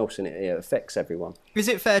everyone else and it affects everyone. Is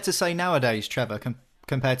it fair to say nowadays, Trevor,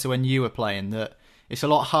 compared to when you were playing, that it's a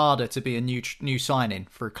lot harder to be a new signing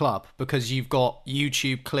for a club because you've got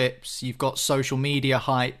YouTube clips, you've got social media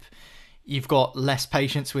hype, you've got less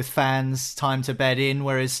patience with fans, time to bed in.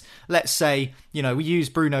 Whereas, let's say, we use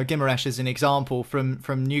Bruno Guimaraes as an example from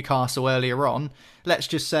Newcastle earlier on. Let's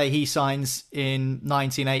just say he signs in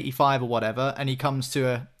 1985 or whatever, and he comes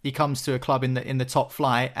to a club in the top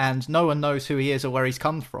flight, and no one knows who he is or where he's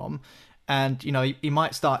come from. And, he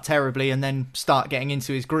might start terribly and then start getting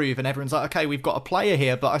into his groove, and everyone's like, okay, we've got a player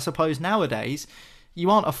here. But I suppose nowadays, you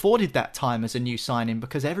aren't afforded that time as a new signing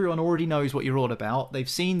because everyone already knows what you're all about. They've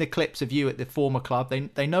seen the clips of you at the former club.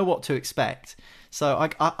 They know what to expect. So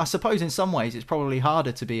I suppose in some ways it's probably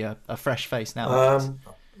harder to be a fresh face now.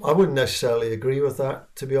 I wouldn't necessarily agree with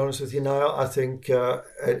that, to be honest with you, Niall. I think at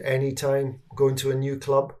any time going to a new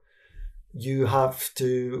club, you have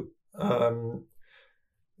to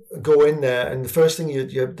go in there, and the first thing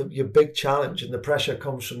your big challenge and the pressure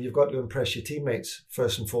comes from, you've got to impress your teammates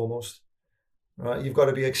first and foremost, right? You've got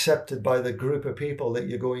to be accepted by the group of people that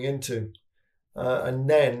you're going into, and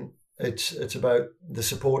then it's about the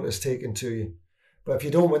supporters taking to you. But if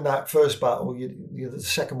you don't win that first battle, the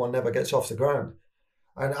second one never gets off the ground.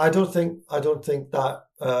 And I don't think that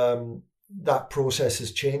that process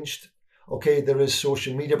has changed. Okay, there is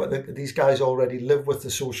social media, but these guys already live with the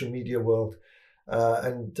social media world,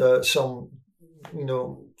 and some,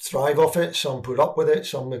 thrive off it, some put up with it,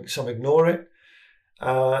 some ignore it.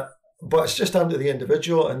 But it's just down to the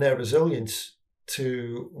individual and their resilience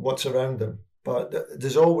to what's around them. But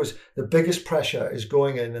there's always, the biggest pressure is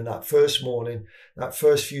going in that first morning, that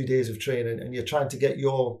first few days of training, and you're trying to get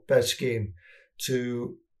your best game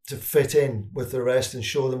to fit in with the rest and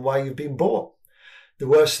show them why you've been bought. The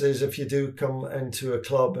worst is if you do come into a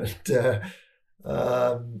club and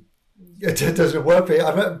it doesn't work for you. I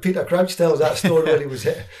remember Peter Crouch tells that story when he was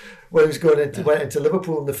went into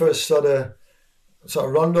Liverpool in the first sort of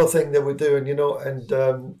rondo thing they were doing,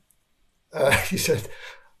 and he said,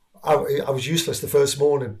 I was useless the first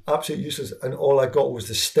morning, absolutely useless, and all I got was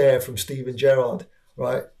the stare from Steven Gerrard.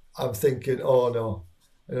 Right, I'm thinking, oh no,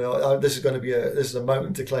 this is a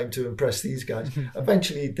mountain to climb to impress these guys.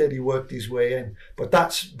 Eventually, he worked his way in, but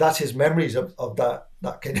that's his memories of that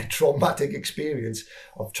kind of traumatic experience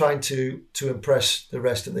of trying to impress the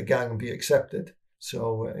rest of the gang and be accepted.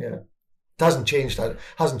 So yeah, it hasn't changed.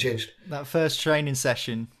 That first training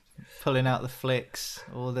session, pulling out the flicks,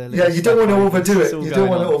 all the you don't want to overdo it. You don't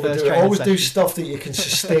want to overdo it. Always do stuff that you can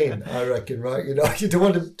sustain. I reckon, right? You don't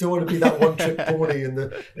want to be that one trick pony in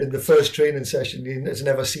the first training session it's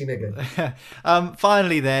never seen again.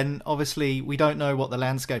 Finally, then, obviously, we don't know what the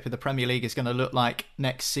landscape of the Premier League is going to look like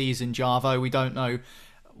next season, Jarvo. We don't know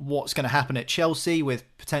what's going to happen at Chelsea with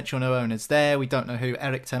potential new owners there. We don't know who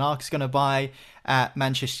Erik ten Hag is going to buy at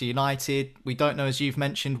Manchester United. We don't know, as you've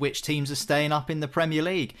mentioned, which teams are staying up in the Premier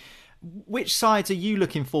League. Which sides are you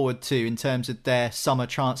looking forward to in terms of their summer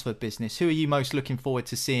transfer business? Who are you most looking forward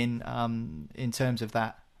to seeing in terms of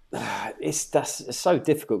that? It's so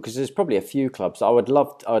difficult because there's probably a few clubs I'd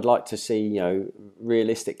like to see.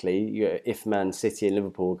 Realistically, if Man City and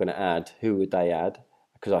Liverpool are going to add, who would they add?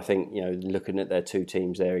 Because I think, looking at their two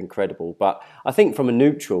teams, they're incredible. But I think from a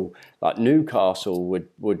neutral, like Newcastle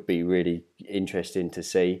would be really interesting to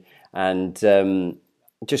see. And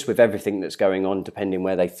just with everything that's going on, depending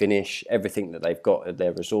where they finish, everything that they've got at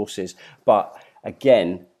their resources. But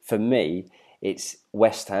again, for me, it's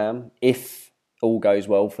West Ham. If all goes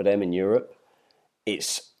well for them in Europe,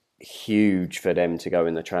 it's huge for them to go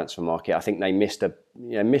in the transfer market. I think they missed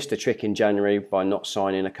a trick in January by not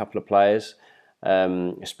signing a couple of players,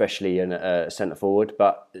 especially in a centre forward.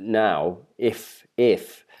 But now, if they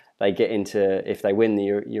win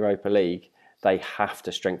the Europa League, they have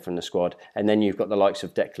to strengthen the squad. And then you've got the likes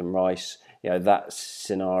of Declan Rice. That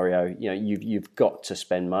scenario, you've got to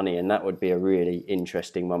spend money, and that would be a really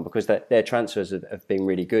interesting one because their transfers have been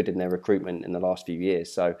really good in their recruitment in the last few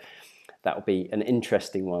years. So that would be an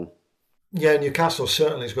interesting one. Yeah, Newcastle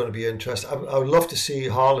certainly is going to be interesting. I would love to see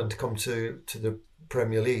Haaland come to the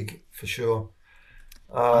Premier League for sure.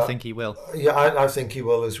 I think he will. Yeah, I think he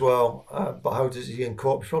will as well. But how does he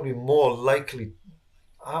incorporate? Probably more likely.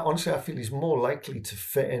 Honestly, I feel he's more likely to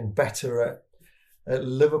fit in better at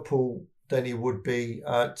Liverpool than he would be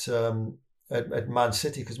at Man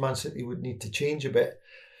City, because Man City would need to change a bit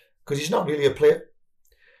because he's not really a player.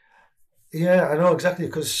 Yeah, I know exactly,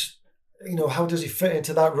 because how does he fit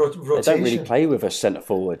into that rotation? They don't really play with a centre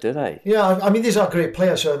forward, do they? Yeah, I mean, these are great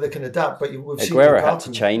players, so they can adapt. But we've seen Aguero had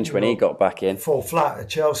to change when he got back in. Fall flat at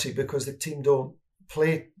Chelsea because the team don't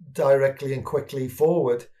play directly and quickly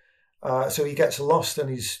forward. So he gets lost and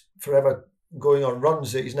he's forever going on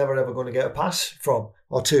runs that he's never ever going to get a pass from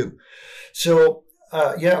or two. So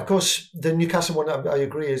of course the Newcastle one, I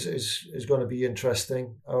agree, is going to be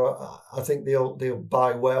interesting. I think they'll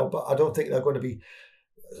buy well, but I don't think they're going to be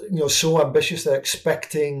so ambitious. They're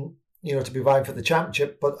expecting to be vying for the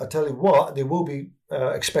championship, but I tell you what, they will be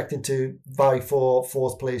expecting to vie for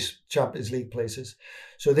fourth place Champions League places.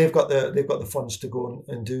 So they've got the funds to go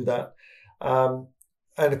and do that.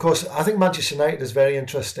 And of course, I think Manchester United is very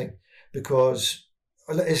interesting because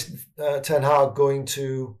is Ten Hag going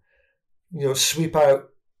to, sweep out,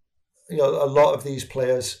 a lot of these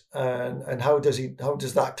players, and how does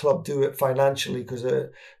that club do it financially, because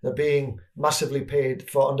they're being massively paid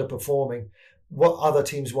for underperforming. What other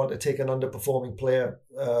teams want to take an underperforming player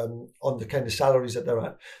on the kind of salaries that they're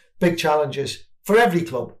at? Big challenges for every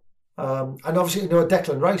club. And obviously,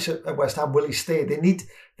 Declan Rice at West Ham, will he stay? They need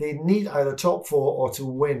either top four or to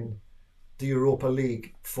win the Europa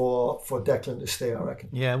League for Declan to stay, I reckon.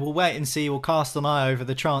 Yeah, we'll wait and see. We'll cast an eye over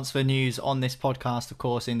the transfer news on this podcast, of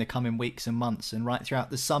course, in the coming weeks and months and right throughout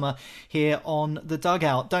the summer here on The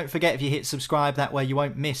Dugout. Don't forget, if you hit subscribe, that way you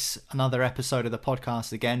won't miss another episode of the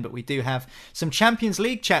podcast again. But we do have some Champions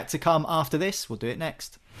League chat to come after this. We'll do it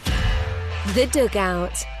next. The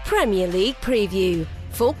Dugout Premier League Preview.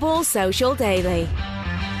 Football Social Daily.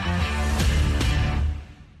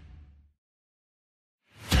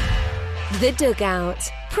 The Dugout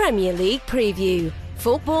Premier League Preview.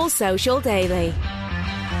 Football Social Daily.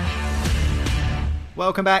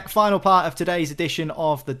 Welcome back. Final part of today's edition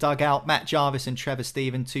of The Dugout. Matt Jarvis and Trevor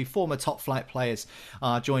Stephen, two former top flight players,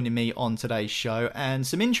 are joining me on today's show. And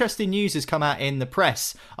some interesting news has come out in the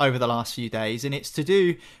press over the last few days, and it's to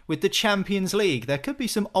do with the Champions League. There could be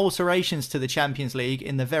some alterations to the Champions League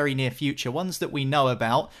in the very near future, ones that we know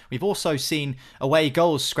about. We've also seen away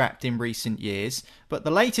goals scrapped in recent years, but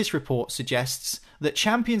the latest report suggests that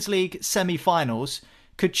Champions League semi-finals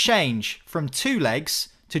could change from 2 legs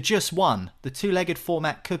to just 1. The 2-legged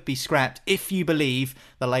format could be scrapped if you believe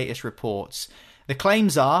the latest reports. The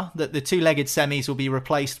claims are that the 2-legged semis will be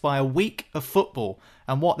replaced by a week of football,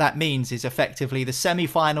 and what that means is effectively the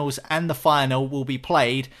semi-finals and the final will be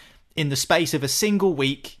played in the space of a single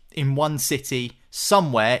week in one city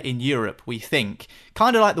somewhere in Europe, we think.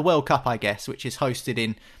 Kind of like the World Cup, I guess, which is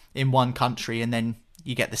hosted in one country, and then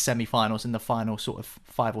you get the semi-finals and the final sort of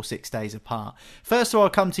 5 or 6 days apart. First of all, I'll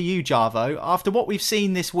come to you, Jarvo. After what we've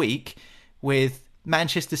seen this week with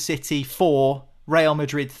Manchester City 4, Real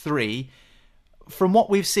Madrid 3, from what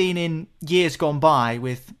we've seen in years gone by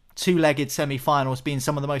with 2-legged semi-finals being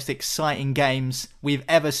some of the most exciting games we've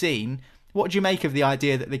ever seen, what do you make of the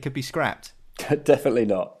idea that they could be scrapped? Definitely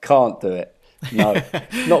not. Can't do it. No,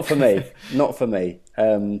 not for me. Not for me.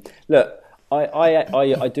 Look,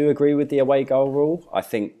 I do agree with the away goal rule. I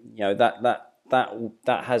think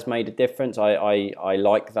that has made a difference. I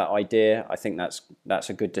like that idea. I think that's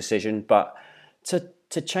a good decision. But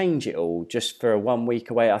to change it all just for a 1 week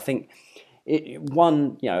away, I think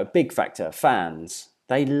a big factor, fans.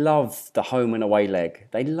 They love the home and away leg.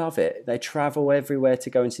 They love it. They travel everywhere to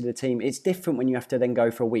go and see the team. It's different when you have to then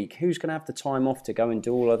go for a week. Who's going to have the time off to go and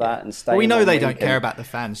do all of that and stay? Well, we know they don't care about the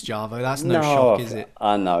fans, Jarvo. That's no shock, is it?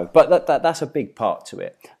 I know, but that's a big part to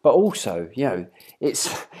it. But also, it's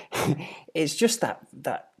just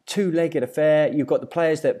that 2-legged affair. You've got the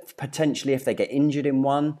players that potentially, if they get injured in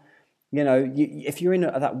one, if you're in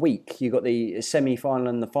that week, you've got the semi-final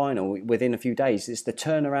and the final within a few days. It's the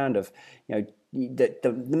turnaround of,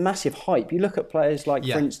 the massive hype. You look at players like,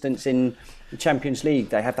 for instance, in the Champions League,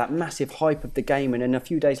 they have that massive hype of the game, and then a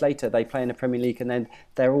few days later they play in the Premier League, and then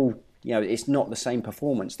they're all, it's not the same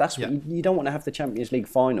performance. That's what you don't want to have the Champions League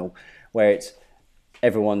final where it's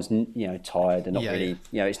everyone's tired and not really,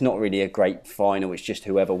 it's not really a great final. It's just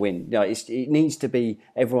whoever wins. It needs to be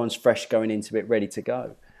everyone's fresh going into it, ready to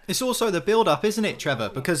go. It's also the build-up, isn't it, Trevor?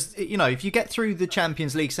 Because, if you get through the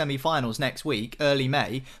Champions League semi-finals next week, early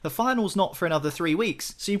May, the final's not for another 3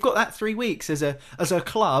 weeks. So you've got that 3 weeks as a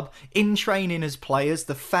club, in training as players,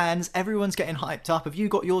 the fans, everyone's getting hyped up. Have you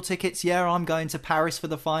got your tickets? Yeah, I'm going to Paris for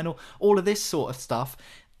the final. All of this sort of stuff.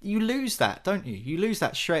 You lose that, don't you? You lose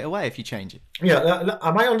that straight away if you change it. Yeah,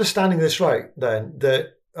 am I understanding this right, then?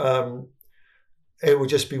 That it would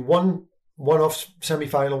just be one-off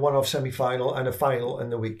semi-final, one-off semi-final, and a final in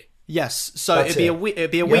the week. Yes, so it'd be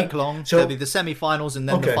a week long. So there'll be the semi-finals, and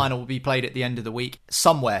then the final will be played at the end of the week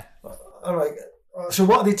somewhere. All right. So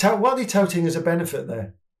what are they touting as a benefit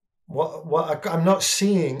there? What I'm not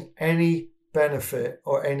seeing any benefit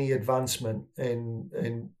or any advancement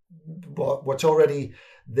in what's already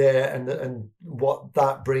there, and what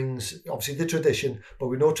that brings. Obviously, the tradition, but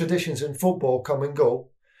we know traditions in football come and go.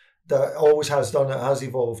 That always has done. It has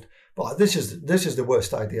evolved. But this is the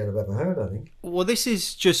worst idea I've ever heard, I think. Well, this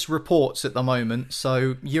is just reports at the moment.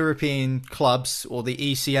 So European clubs, or the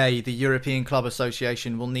ECA, the European Club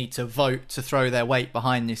Association, will need to vote to throw their weight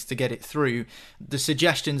behind this to get it through. The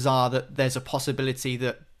suggestions are that there's a possibility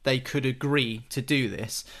that they could agree to do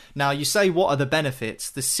this. Now, you say, what are the benefits?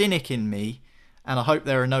 The cynic in me, and I hope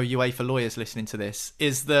there are no UEFA lawyers listening to this,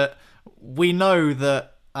 is that we know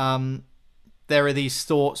that there are these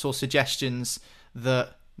thoughts or suggestions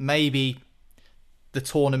that maybe the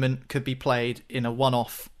tournament could be played in a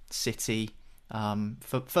one-off city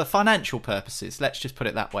for financial purposes. Let's just put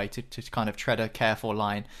it that way, to kind of tread a careful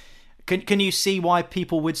line. Can you see why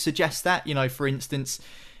people would suggest that? For instance,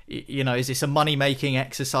 is this a money-making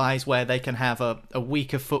exercise where they can have a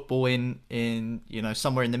week of football in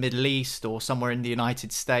somewhere in the Middle East or somewhere in the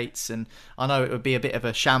United States? And I know it would be a bit of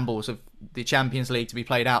a shambles of the Champions League to be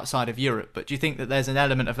played outside of Europe, but do you think that there's an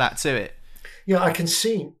element of that to it? Yeah, I can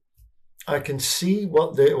see how it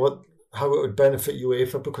would benefit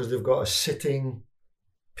UEFA, because they've got a sitting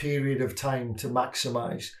period of time to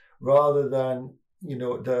maximise, rather than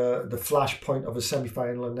the flashpoint of a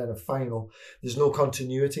semi-final and then a final. There's no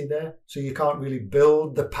continuity there, so you can't really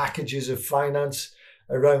build the packages of finance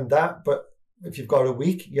around that. But if you've got a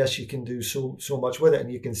week, yes, you can do so much with it,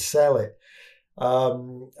 and you can sell it.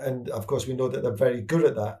 And of course, we know that they're very good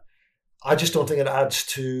at that. I just don't think it adds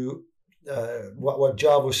to what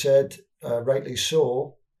Javo said, rightly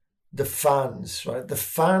so. The fans, right? The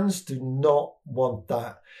fans do not want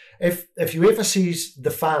that. If UEFA sees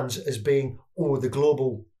the fans as being the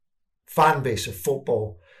global fan base of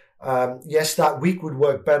football, yes, that week would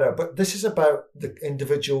work better. But this is about the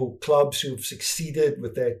individual clubs who've succeeded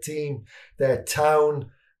with their team, their town,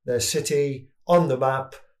 their city on the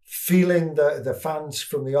map, feeling the fans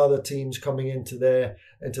from the other teams coming into their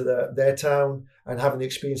town and having the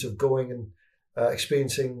experience of going and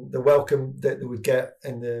experiencing the welcome that they would get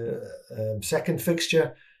in the second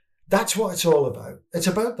fixture. That's what it's all about. It's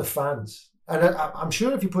about the fans. And I'm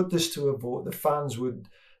sure if you put this to a vote, the fans would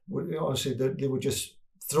honestly, they would just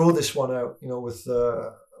throw this one out, with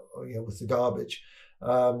the garbage.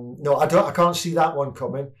 No, I can't see that one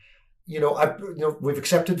coming. We've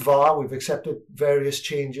accepted VAR, we've accepted various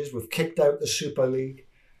changes, we've kicked out the Super League.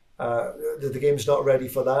 The game's not ready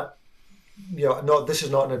for that. This is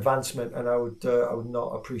not an advancement, and I would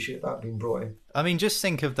not appreciate that being brought in. I mean, just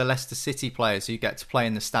think of the Leicester City players who get to play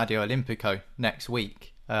in the Stadio Olimpico next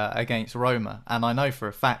week against Roma, and I know for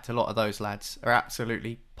a fact a lot of those lads are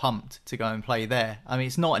absolutely pumped to go and play there. I mean,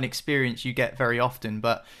 it's not an experience you get very often,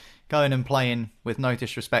 but going and playing, with no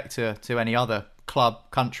disrespect to any other club,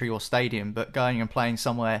 country or stadium, but going and playing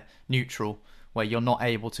somewhere neutral where you're not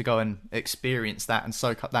able to go and experience that and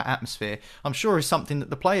soak up that atmosphere, I'm sure is something that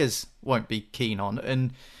the players won't be keen on.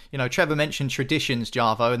 And, Trevor mentioned traditions,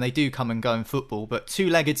 Javo, and they do come and go in football, but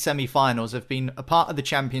two-legged semi-finals have been a part of the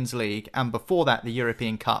Champions League, and before that, the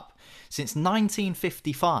European Cup, since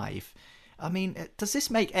 1955. I mean, does this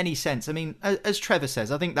make any sense? I mean, as Trevor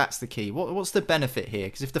says, I think that's the key. What's the benefit here?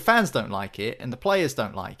 Because if the fans don't like it and the players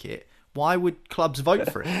don't like it, why would clubs vote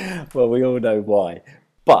for it? Well, we all know why.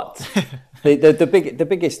 But the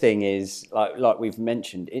biggest thing is, like we've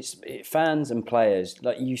mentioned, it's fans and players.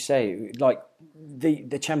 Like you say, like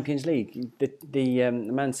the Champions League, the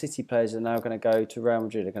Man City players are now going to go to Real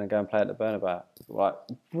Madrid. They're going to go and play at the Bernabeu. Like,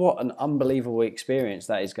 what an unbelievable experience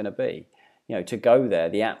that is going to be. To go there,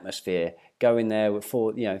 the atmosphere, going there with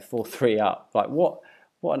 4-3 up. Like, what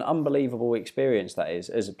an unbelievable experience that is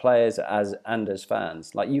as players and as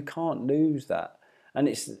fans. Like, you can't lose that.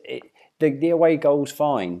 And the away goal's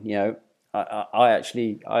fine.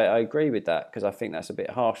 I agree with that, because I think that's a bit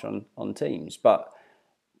harsh on teams. But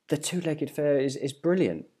the two-legged affair is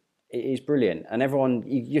brilliant. It is brilliant. And everyone,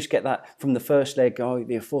 you just get that from the first leg,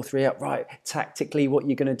 you're 4-3 up, right, tactically what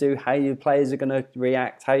you're going to do, how your players are going to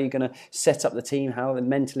react, how you're going to set up the team, how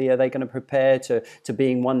mentally are they going to prepare to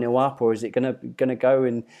being 1-0 up, or is it going to go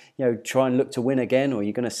and try and look to win again, or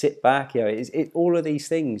you're going to sit back? All of these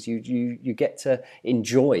things you get to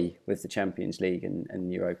enjoy with the Champions League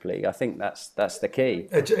and Europa League. I think that's the key.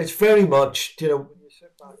 It's very much,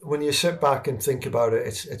 when you sit back and think about it,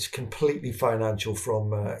 it's completely financial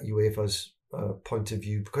from UEFA's point of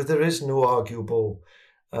view, because there is no arguable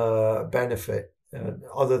benefit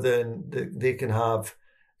other than they can have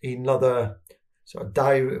another sort of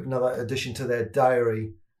diary, another addition to their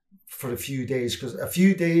diary for a few days, because a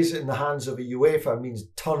few days in the hands of a UEFA means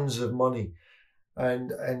tons of money.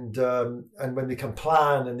 And when they can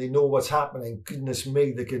plan and they know what's happening, goodness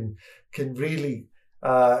me, they can really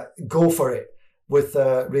go for it with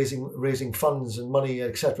raising funds and money,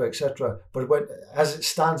 etc., etc. But as it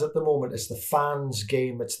stands at the moment, it's the fans'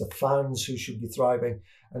 game. It's the fans who should be thriving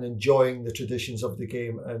and enjoying the traditions of the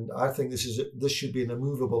game. And I think this should be an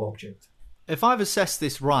immovable object. If I've assessed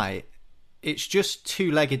this right, it's just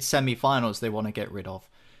two-legged semi-finals they want to get rid of.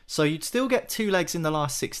 So you'd still get 2 legs in the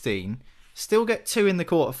last 16, still get 2 in the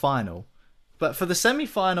quarter-final, but for the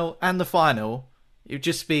semi-final and the final, it would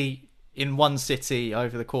just be in one city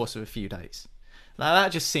over the course of a few days. Now,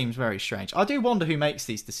 that just seems very strange. I do wonder who makes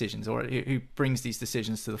these decisions, or who brings these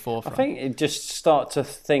decisions to the forefront. I think it just start to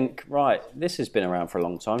think, right, this has been around for a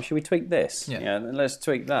long time. Should we tweak this? Yeah. Let's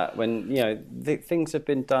tweak that. When things have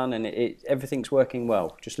been done and everything's working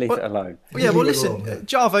well, just leave it alone. Yeah, well, listen,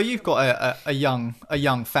 Javo, you've got a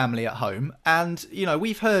young family at home, and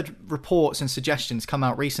we've heard reports and suggestions come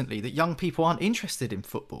out recently that young people aren't interested in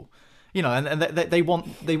football. You know, and they want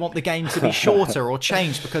the game to be shorter or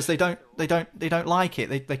changed because they don't like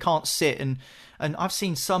it. They can't sit and I've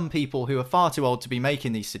seen some people who are far too old to be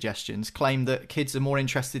making these suggestions claim that kids are more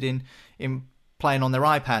interested in playing on their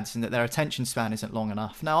iPads and that their attention span isn't long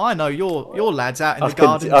enough. Now I know your lad's out in the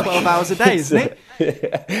garden 12 hours a day, isn't he?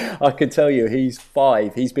 I can tell you, he's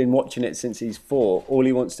 5. He's been watching it since he's 4. All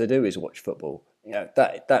he wants to do is watch football. You know,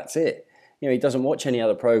 that's it. You know, he doesn't watch any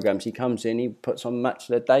other programs. He comes in, he puts on Match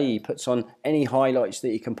of the Day, he puts on any highlights that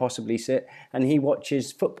he can possibly sit, and he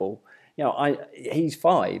watches football. You know, he's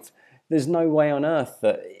 5. There's no way on earth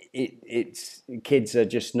that it's kids are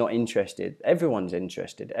just not interested. Everyone's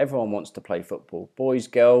interested. Everyone wants to play football. Boys,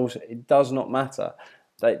 girls, it does not matter.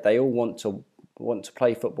 They all want to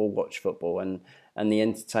play football, watch football, and the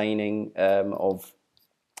entertaining of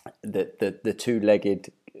the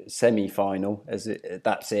two-legged semi-final,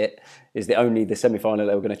 that's it, is the semi-final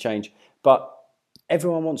they were going to change. But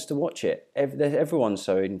everyone wants to watch it. Everyone's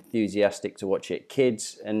so enthusiastic to watch it.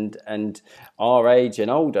 Kids and our age and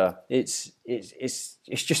older. It's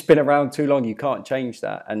just been around too long. You can't change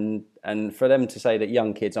that. And for them to say that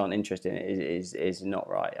young kids aren't interested in it is not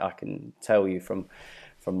right. I can tell you from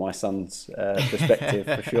my son's perspective,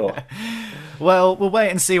 for sure. Well, we'll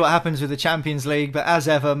wait and see what happens with the Champions League. But as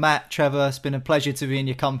ever, Matt, Trevor, it's been a pleasure to be in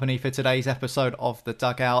your company for today's episode of The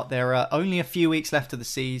Dugout. There are only a few weeks left of the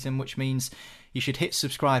season, which means you should hit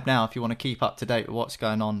subscribe now if you want to keep up to date with what's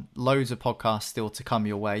going on. Loads of podcasts still to come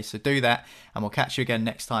your way, so do that. And we'll catch you again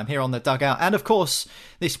next time here on The Dugout. And of course,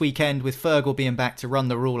 this weekend with Fergal being back to run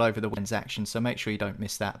the rule over the women's action. So make sure you don't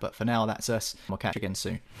miss that. But for now, that's us. We'll catch you again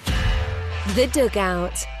soon. The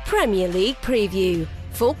Dugout Premier League Preview.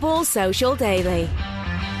 Football Social Daily.